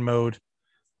transportation mode,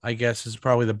 I guess is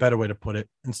probably the better way to put it,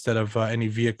 instead of any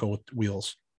vehicle with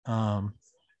wheels. So,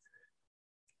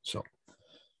 all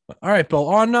right, Bill,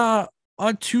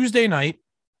 on Tuesday night,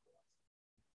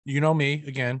 you know me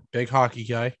again, big hockey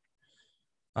guy.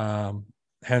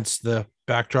 Hence the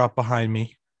backdrop behind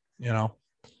me, hence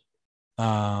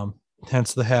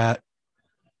the hat,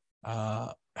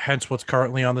 hence what's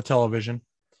currently on the television.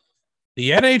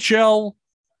 The NHL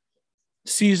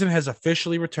season has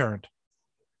officially returned.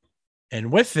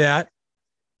 And with that,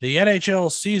 the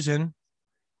NHL season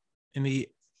in the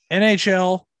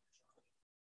NHL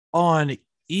on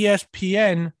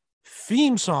ESPN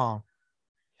theme song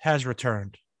has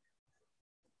returned.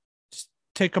 Just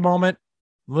take a moment,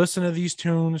 listen to these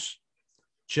tunes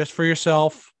just for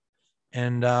yourself,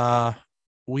 and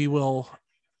we will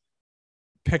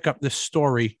pick up this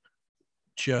story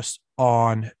just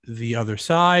on the other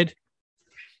side.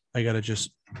 I got to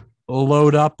just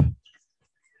load up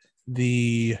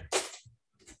the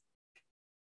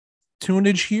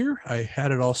tunage here. I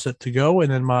had it all set to go, and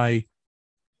then my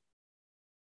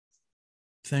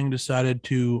thing decided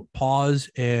to pause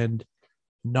and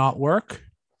not work.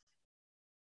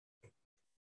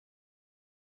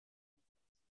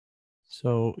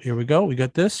 So here we go. We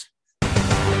got this.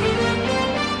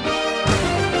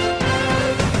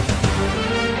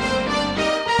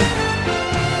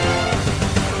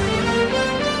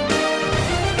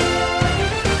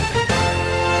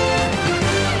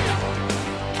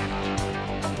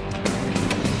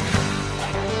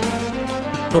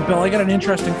 So, Bill, I got an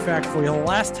interesting fact for you. The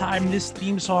last time this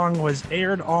theme song was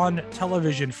aired on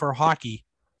television for hockey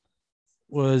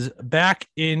was back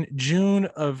in June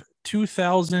of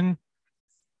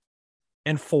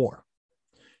 2004.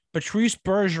 Patrice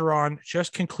Bergeron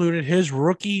just concluded his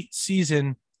rookie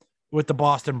season with the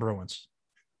Boston Bruins.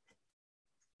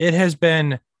 It has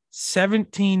been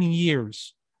 17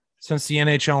 years since the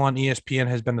NHL on ESPN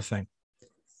has been the thing.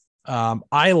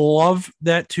 I love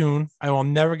that tune. I will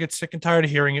never get sick and tired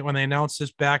of hearing it. When they announced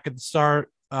this back at the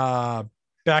start,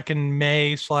 back in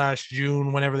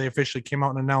May/June, whenever they officially came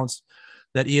out and announced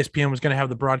that ESPN was going to have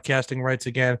the broadcasting rights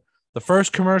again, the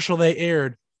first commercial they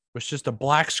aired was just a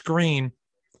black screen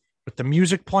with the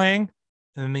music playing,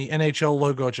 and then the NHL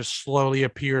logo just slowly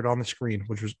appeared on the screen,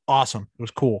 which was awesome. It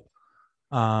was cool.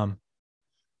 But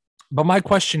my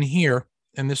question here,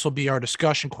 and this will be our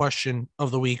discussion question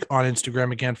of the week on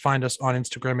Instagram. Again, find us on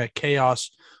Instagram at Chaos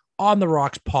on the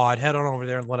Rocks Pod. Head on over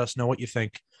there and let us know what you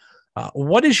think.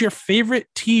 What is your favorite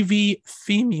TV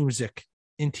theme music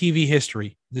in TV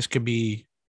history? This could be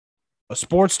a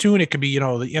sports tune. It could be, the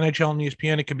NHL and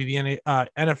ESPN. It could be the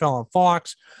NFL on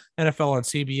Fox, NFL on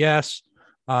CBS.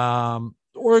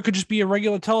 Or it could just be a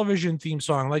regular television theme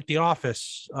song like The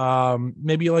Office.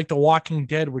 Maybe like The Walking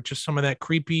Dead, with just some of that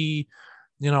creepy,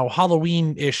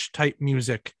 Halloween-ish type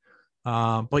music.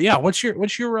 But yeah, what's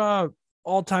your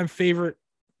all-time favorite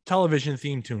television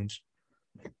theme tunes?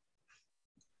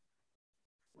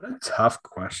 What a tough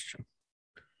question.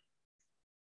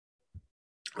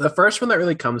 The first one that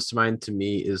really comes to mind to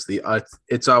me is the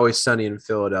It's Always Sunny in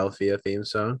Philadelphia theme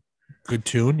song. Good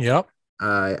tune. Yep.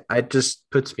 It just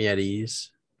puts me at ease.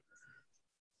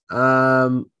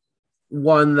 One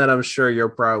that I'm sure you're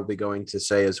probably going to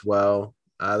say as well.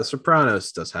 The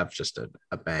Sopranos does have just a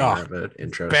banger of an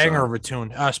intro banger song. of a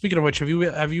tune. Speaking of which, have you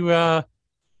gotten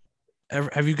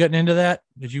into that?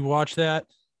 Did you watch that?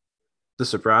 The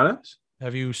Sopranos?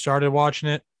 Have you started watching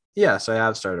it? Yes, I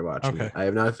have started watching Okay. it. I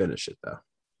have not finished it though.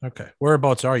 Okay.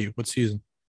 Whereabouts are you? What season?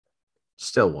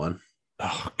 Still one.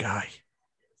 Oh, guy.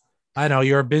 I know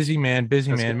you're a busy man.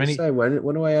 Busy man. Many.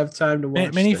 When do I have time to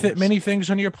watch? Many things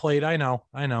on your plate. I know.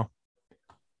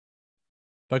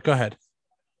 But go ahead.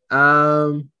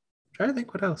 Trying to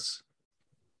think what else.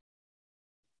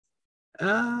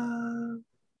 The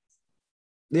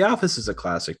Office is a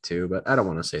classic too, but I don't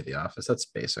want to say The Office. That's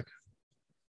basic.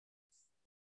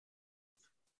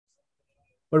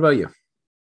 What about you?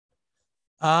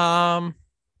 A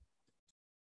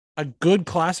good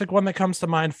classic one that comes to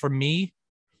mind for me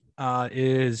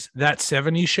is That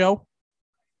 70s Show.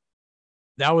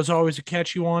 That was always a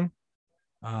catchy one.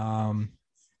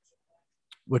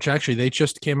 Which actually they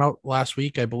just came out last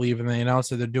week, I believe, and they announced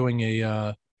that they're doing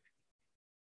a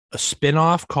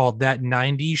spin-off called That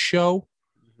 90s Show.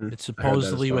 Mm-hmm. It's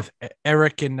supposedly with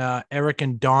Eric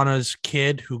and Donna's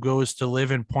kid, who goes to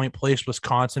live in Point Place,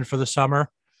 Wisconsin for the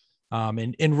summer.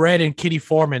 And Red and Kitty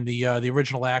Foreman, the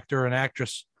original actor and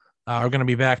actress, are going to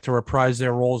be back to reprise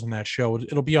their roles in that show.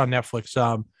 It'll be on Netflix.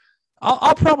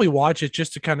 I'll probably watch it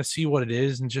just to kind of see what it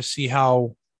is and just see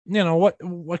how,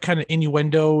 what kind of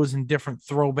innuendos and different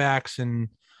throwbacks and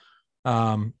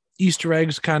Easter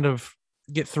eggs kind of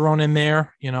get thrown in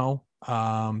there,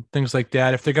 things like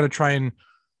that. If they're going to try and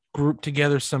group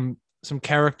together some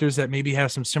characters that maybe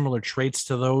have some similar traits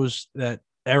to those that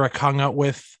Eric hung out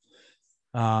with.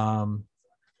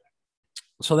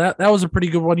 So that was a pretty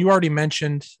good one. You already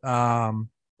mentioned The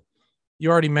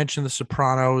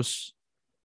Sopranos.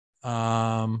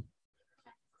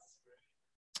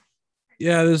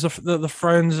 Yeah, there's the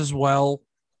Friends as well.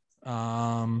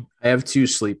 I have two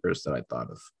sleepers that I thought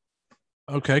of.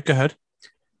 Okay, go ahead.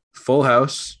 Full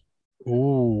House.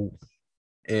 Ooh.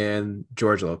 And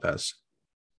George Lopez.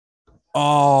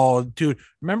 Oh, dude.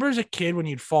 Remember as a kid when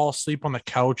you'd fall asleep on the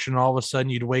couch and all of a sudden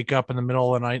you'd wake up in the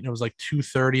middle of the night and it was like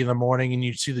 2:30 in the morning and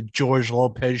you'd see the George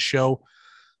Lopez show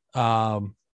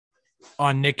on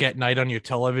Nick at Night on your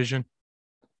television?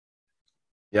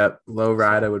 Yep. Low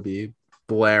Rida would be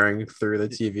blaring through the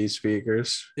TV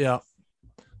speakers. Yeah.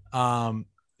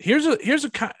 Here's a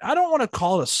I don't want to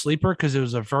call it a sleeper because it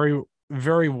was a very,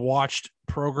 very watched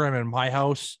program in my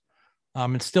house.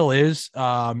 It still is.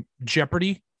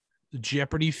 Jeopardy. The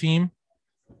Jeopardy theme.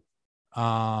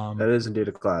 That is indeed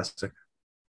a classic.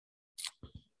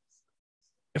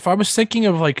 If I was thinking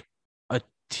of like a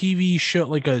TV show,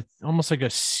 like almost like a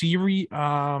series,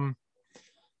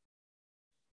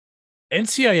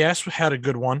 NCIS had a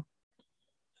good one.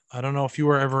 I don't know if you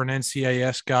were ever an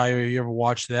NCIS guy or you ever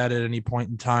watched that at any point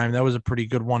in time. That was a pretty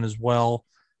good one as well.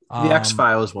 The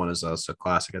X-Files one is also a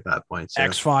classic at that point. So.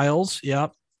 X-Files,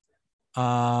 yep.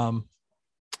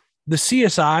 The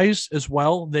CSIs as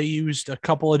well. They used a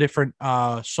couple of different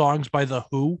songs by The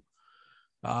Who.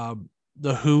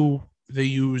 The Who, they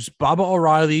used Baba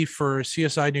O'Reilly for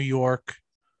CSI New York.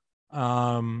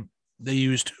 They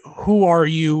used Who Are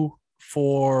You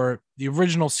for the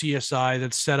original CSI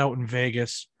that's set out in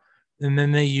Vegas. And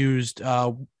then they used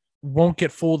Won't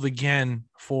Get Fooled Again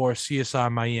for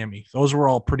CSI Miami. Those were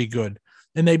all pretty good.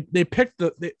 And they picked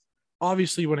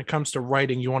obviously when it comes to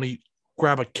writing, you want to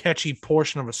grab a catchy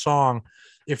portion of a song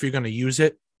if you're going to use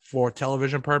it for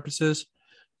television purposes.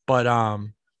 But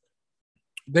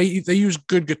they use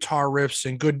good guitar riffs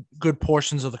and good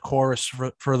portions of the chorus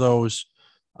for those.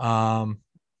 I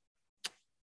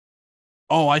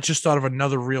just thought of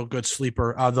another real good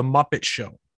sleeper, The Muppet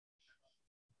Show.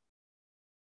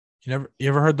 You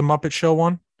ever heard The Muppet Show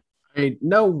one? I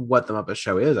know what The Muppet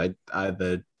Show is.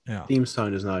 The theme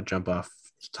song does not jump off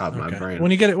the top of my brain.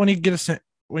 When you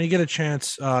get a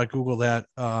chance, Google that.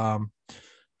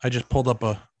 I just pulled up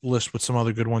a list with some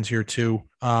other good ones here too.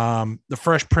 The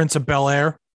Fresh Prince of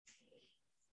Bel-Air.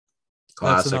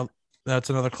 Classic. That's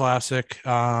another classic.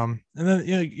 And then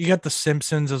you got The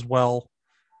Simpsons as well.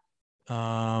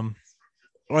 Or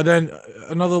then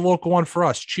another local one for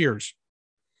us, Cheers.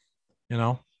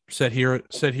 Set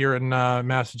here in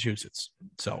Massachusetts.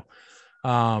 So,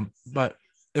 but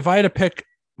if I had to pick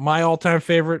my all-time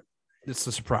favorite, it's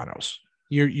The Sopranos.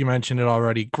 You mentioned it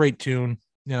already. Great tune.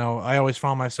 I always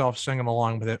found myself singing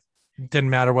along with it. It didn't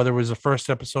matter whether it was the first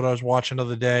episode I was watching of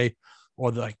the day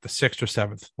or the 6th or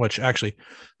 7th, which actually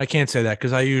I can't say that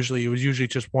because it was usually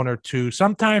just 1 or 2,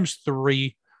 sometimes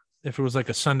 3 if it was like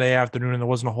a Sunday afternoon and there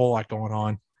wasn't a whole lot going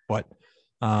on. But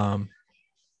I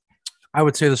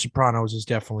would say The Sopranos is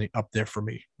definitely up there for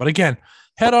me. But again,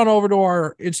 head on over to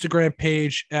our Instagram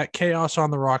page at Chaos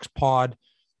on the Rocks Pod.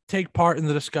 Take part in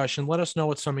the discussion. Let us know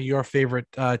what some of your favorite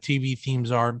TV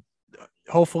themes are.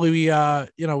 Hopefully we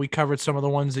covered some of the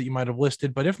ones that you might have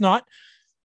listed, but if not,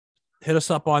 hit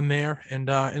us up on there and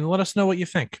let us know what you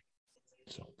think.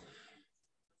 So,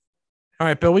 all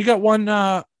right, Bill, we got one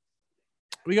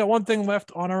thing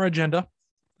left on our agenda.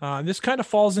 This kind of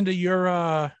falls into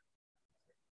your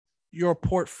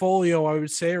portfolio, I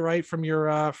would say, right from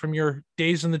your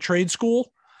days in the trade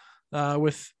school,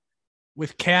 with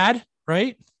CAD,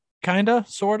 right? Kinda,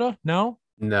 sorta. No.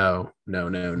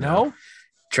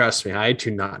 Trust me, I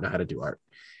do not know how to do art.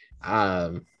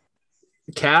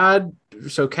 CAD.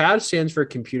 So CAD stands for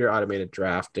computer automated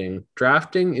drafting.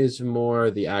 Drafting is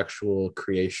more the actual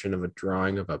creation of a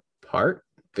drawing of a part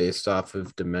based off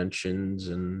of dimensions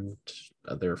and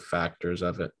other factors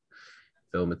of it,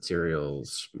 fill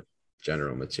materials,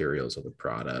 general materials of the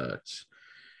product,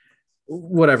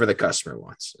 whatever the customer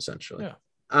wants, essentially. Yeah.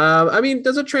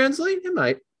 Does it translate? It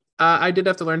might. I did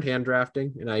have to learn hand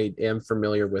drafting, and I am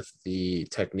familiar with the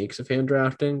techniques of hand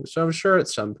drafting, so I'm sure at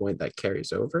some point that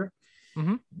carries over.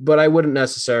 Mm-hmm. But I wouldn't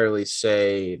necessarily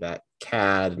say that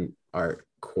CAD and art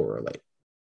correlate.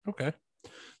 Okay.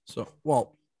 So,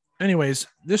 well, anyways,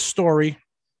 this story,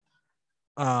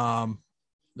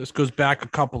 this goes back a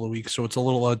couple of weeks, so it's a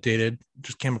little outdated.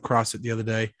 Just came across it the other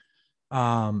day.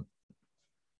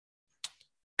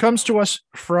 Comes to us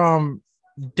from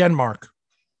Denmark.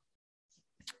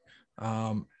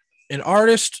 An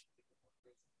artist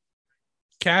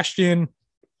cashed in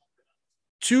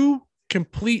 2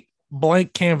 complete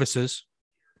blank canvases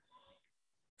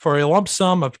for a lump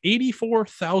sum of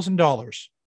 $84,000.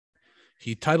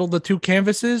 He titled the 2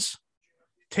 canvases,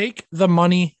 "Take the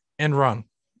Money and Run."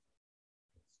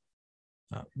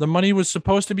 The money was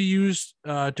supposed to be used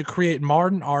to create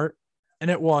modern art, and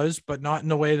it was, but not in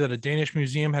the way that a Danish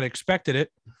museum had expected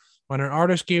it. When an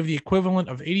artist gave the equivalent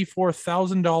of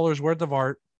 $84,000 worth of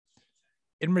art,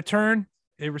 in return,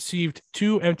 they received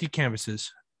 2 empty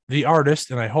canvases. The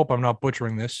artist, and I hope I'm not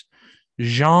butchering this,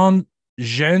 Jens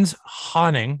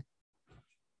Hanning,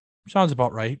 sounds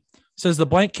about right, says the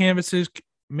blank canvases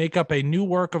make up a new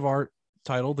work of art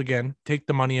titled, again, "Take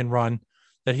the Money and Run,"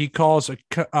 that he calls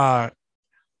a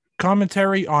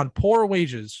commentary on poor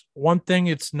wages. One thing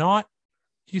it's not,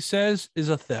 he says, is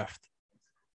a theft.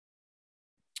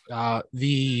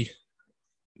 The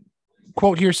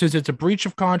quote here says it's a breach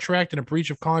of contract, and a breach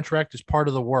of contract is part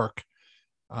of the work.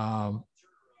 The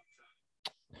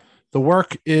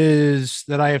work is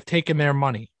that I have taken their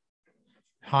money,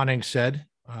 Hanning said.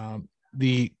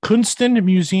 The Kunsten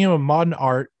Museum of Modern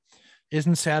Art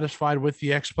isn't satisfied with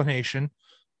the explanation,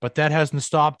 but that hasn't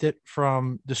stopped it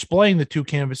from displaying the 2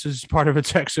 canvases as part of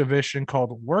its exhibition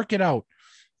called Work It Out,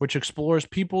 which explores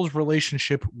people's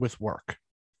relationship with work.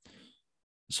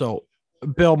 So,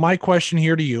 Bill, my question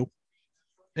here to you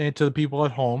and to the people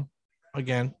at home,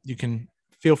 again, you can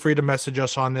feel free to message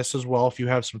us on this as well if you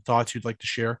have some thoughts you'd like to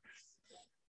share.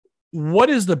 What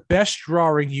is the best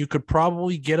drawing you could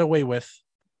probably get away with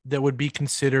that would be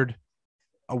considered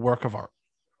a work of art?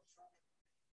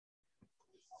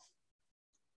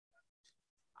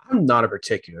 I'm not a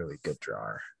particularly good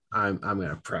drawer. I'm going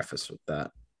to preface with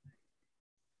that.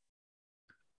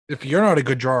 If you're not a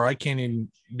good drawer, I can't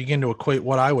even begin to equate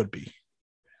what I would be.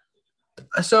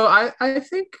 So I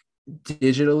think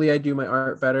digitally I do my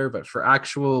art better, but for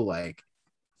actual like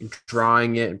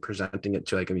drawing it and presenting it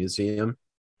to like a museum,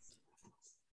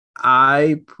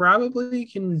 I probably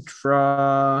can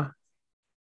draw.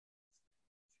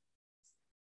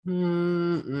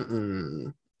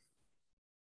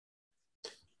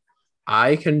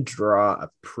 I can draw a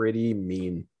pretty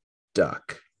mean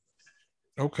duck.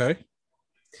 Okay.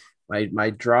 My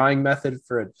drawing method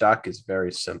for a duck is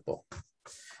very simple.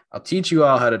 I'll teach you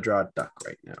all how to draw a duck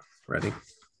right now. Ready?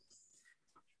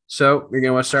 So you're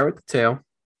gonna want to start with the tail.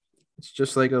 It's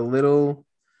just like a little,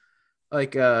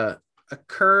 like a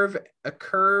curved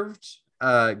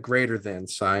greater than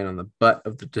sign on the butt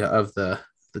of the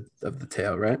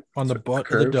tail, right? On the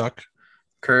butt of the duck.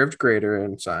 Curved greater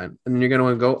than sign. And then you're gonna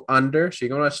want to go under. So you're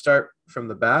gonna want to start from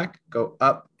the back, go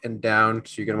up and down.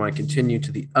 So you're gonna want to continue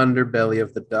to the underbelly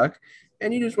of the duck.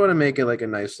 And you just want to make it like a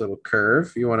nice little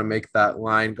curve. You want to make that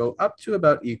line go up to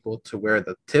about equal to where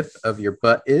the tip of your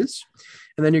butt is.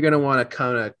 And then you're going to want to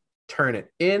kind of turn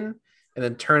it in and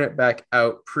then turn it back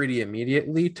out pretty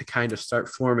immediately to kind of start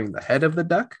forming the head of the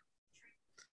duck.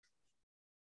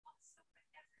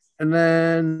 And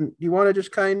then you want to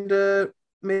just kind of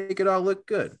make it all look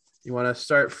good. You want to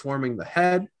start forming the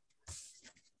head.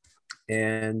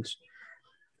 And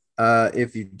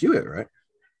if you do it right,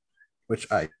 which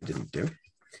I didn't do,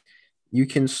 you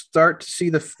can start to see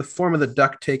the form of the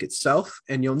duck take itself.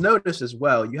 And you'll notice as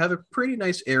well, you have a pretty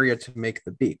nice area to make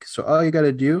the beak. So all you got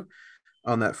to do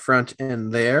on that front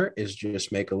end there is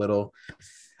just make another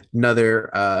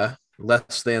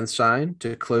less than sign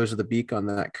to close the beak on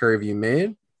that curve you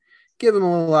made. Give him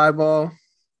a little eyeball.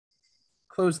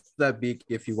 Close that beak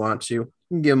if you want to. You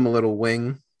can give him a little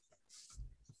wing.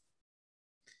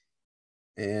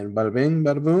 And bada bing,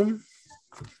 bada boom.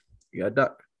 You got a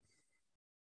duck.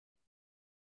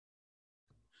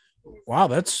 Wow,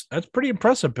 that's pretty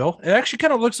impressive, Bill. It actually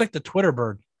kind of looks like the Twitter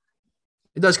bird.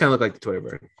 It does kind of look like the Twitter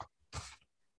bird.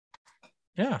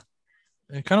 Yeah,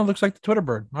 it kind of looks like the Twitter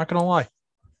bird. Not gonna lie.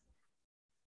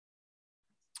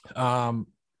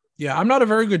 Yeah, I'm not a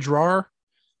very good drawer.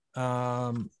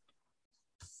 I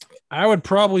would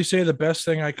probably say the best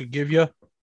thing I could give you,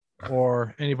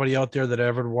 or anybody out there that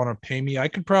ever want to pay me, I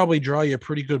could probably draw you a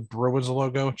pretty good Bruins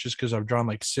logo just because I've drawn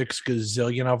like 6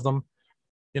 gazillion of them.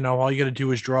 You know, all you got to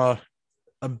do is draw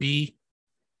a B,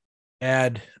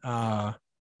 add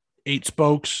 8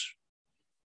 spokes,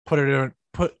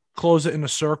 close it in a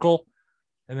circle,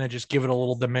 and then just give it a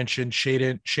little dimension, shade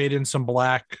in some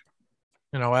black,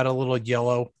 you know, add a little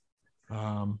yellow.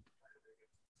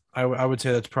 I would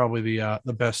say that's probably the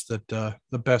best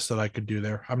that I could do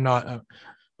there. I'm not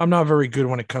very good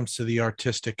when it comes to the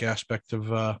artistic aspect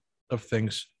of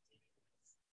things.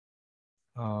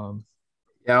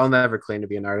 Yeah, I'll never claim to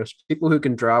be an artist. People who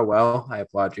can draw well, I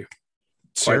applaud you.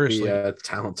 Seriously, quite the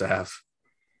talent to have.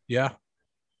 Yeah,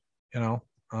 you know,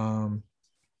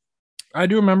 I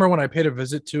do remember when I paid a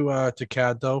visit to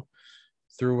CAD though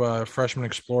through Freshman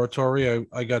Exploratory.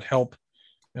 I got help,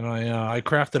 and I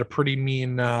crafted a pretty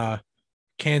mean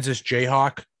Kansas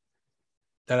Jayhawk.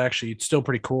 That actually, it's still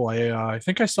pretty cool. I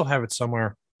think I still have it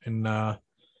somewhere in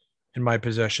my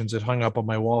possessions. It hung up on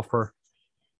my wall for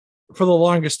the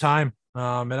longest time.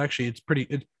 It's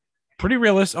pretty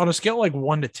realistic on a scale like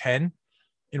 1 to 10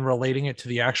 in relating it to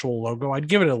the actual logo. I'd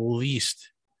give it at least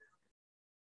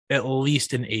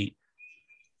an 8,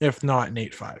 if not an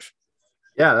 8.5.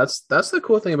 Yeah, that's the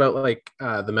cool thing about like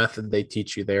the method they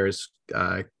teach you there is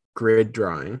grid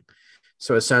drawing.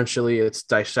 So essentially it's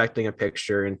dissecting a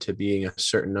picture into being a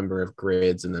certain number of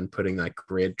grids and then putting that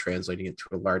grid, translating it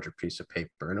to a larger piece of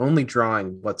paper and only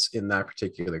drawing what's in that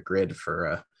particular grid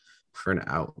for an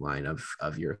outline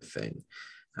of your thing.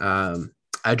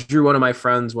 I drew one of my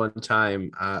friends one time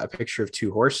a picture of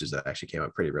 2 horses that actually came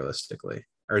out pretty realistically,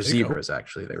 or zebras.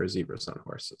 Actually, they were zebras, not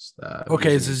horses.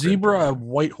 Okay, is a zebra a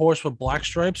white horse with black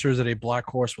stripes, or is it a black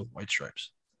horse with white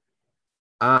stripes?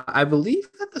 I believe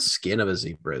that the skin of a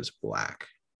zebra is black,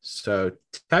 so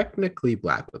technically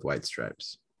black with white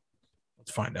stripes. Let's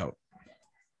find out.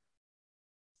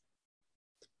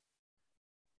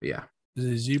 Yeah.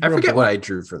 I forget what I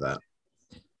drew for that.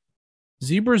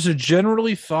 Zebras are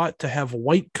generally thought to have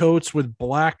white coats with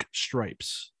black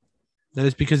stripes. That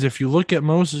is because if you look at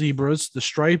most zebras, the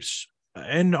stripes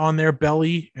end on their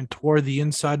belly and toward the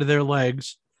inside of their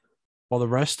legs, while the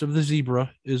rest of the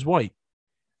zebra is white.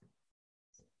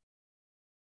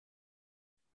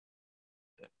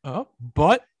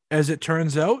 But as it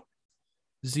turns out,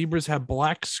 zebras have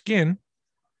black skin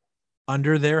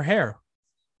under their hair.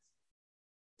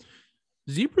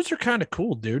 Zebras are kind of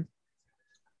cool, dude.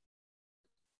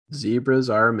 Zebras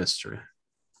are a mystery.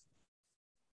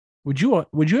 Would you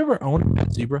ever own a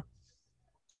pet zebra?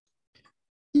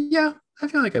 Yeah, I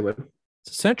feel like I would.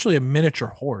 It's essentially a miniature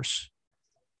horse.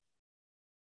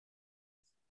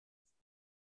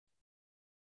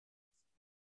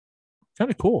 Kind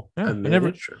of cool. Yeah, A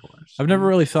miniature horse. I've never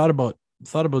really thought about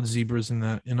zebras in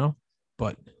that,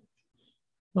 but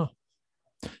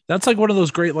that's like one of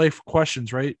those great life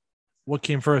questions, right? What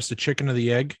came first, the chicken or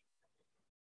the egg?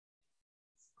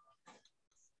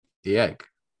 The egg.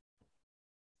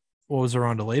 What was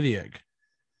around to lay the egg?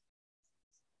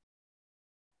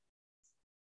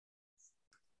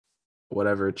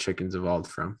 Whatever chickens evolved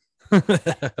from.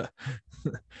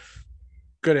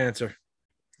 Good answer.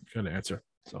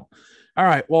 So, all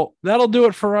right. Well, that'll do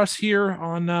it for us here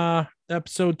on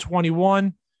episode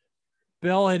 21.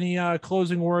 Bill, any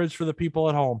closing words for the people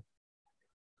at home?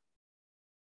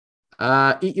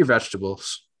 Eat your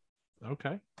vegetables.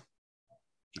 Okay.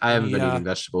 I haven't been eating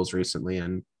vegetables recently,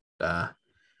 and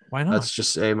why not? let's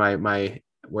just say my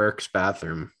work's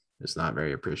bathroom is not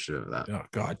very appreciative of that. Oh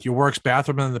God, your work's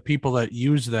bathroom and the people that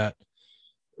use that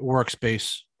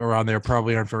workspace around there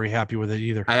probably aren't very happy with it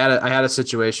either. I had a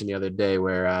situation the other day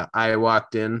where I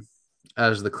walked in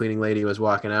as the cleaning lady was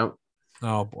walking out.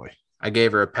 Oh boy. I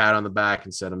gave her a pat on the back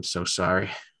and said, "I'm so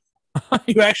sorry."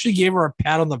 You actually gave her a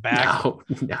pat on the back?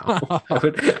 No.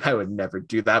 I would never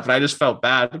do that. But I just felt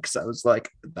bad because I was like,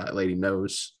 that lady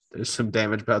knows there's some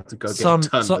damage about to go get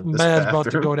done. Something bad's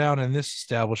about to go down in this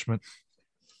establishment.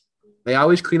 They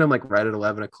always clean them like right at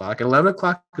 11 o'clock. And 11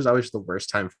 o'clock is always the worst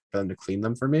time for them to clean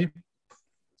them for me.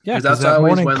 Yeah, because that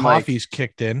morning coffee's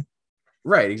kicked in.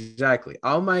 Right, exactly.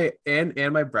 All my and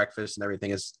my breakfast and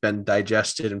everything has been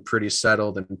digested and pretty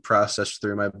settled and processed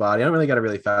through my body. I don't really got a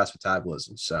really fast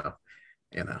metabolism, so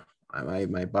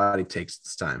my body takes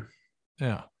its time.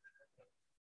 Yeah.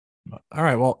 All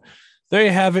right. Well, there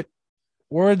you have it.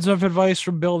 Words of advice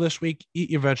from Bill this week: eat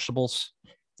your vegetables.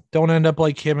 Don't end up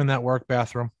like him in that work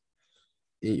bathroom.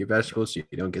 Eat your vegetables so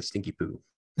you don't get stinky poo.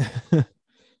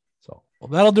 So, well,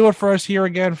 that'll do it for us here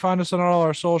again. Find us on all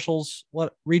our socials.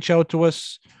 Reach out to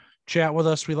us, chat with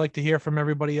us. We'd like to hear from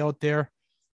everybody out there.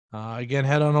 Again,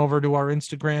 head on over to our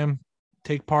Instagram.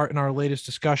 Take part in our latest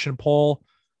discussion poll.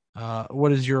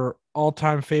 What is your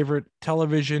all-time favorite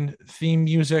television theme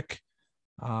music?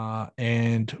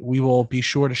 And we will be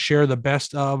sure to share the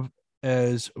best of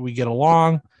as we get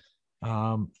along.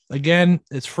 Again,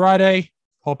 it's Friday.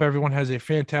 Hope everyone has a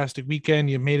fantastic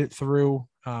weekend. You made it through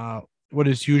what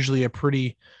is usually a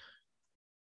pretty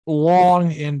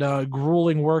long and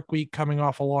grueling work week, coming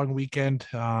off a long weekend.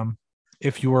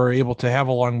 If you were able to have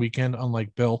a long weekend,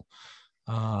 unlike Bill.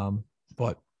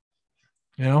 But,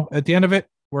 at the end of it,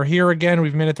 we're here again.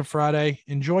 We've made it to Friday.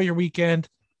 Enjoy your weekend,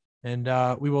 and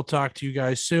we will talk to you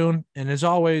guys soon. And as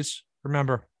always,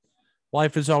 remember,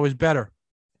 life is always better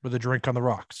with a drink on the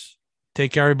rocks.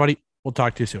 Take care, everybody. We'll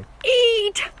talk to you soon.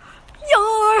 Eat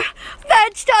your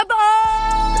vegetables!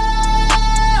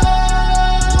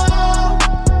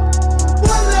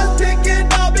 One last pick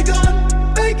and I'll be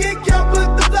gone. Make it count,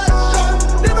 put the flash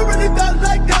on. Never really felt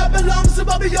like I belong, so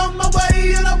I'll be on my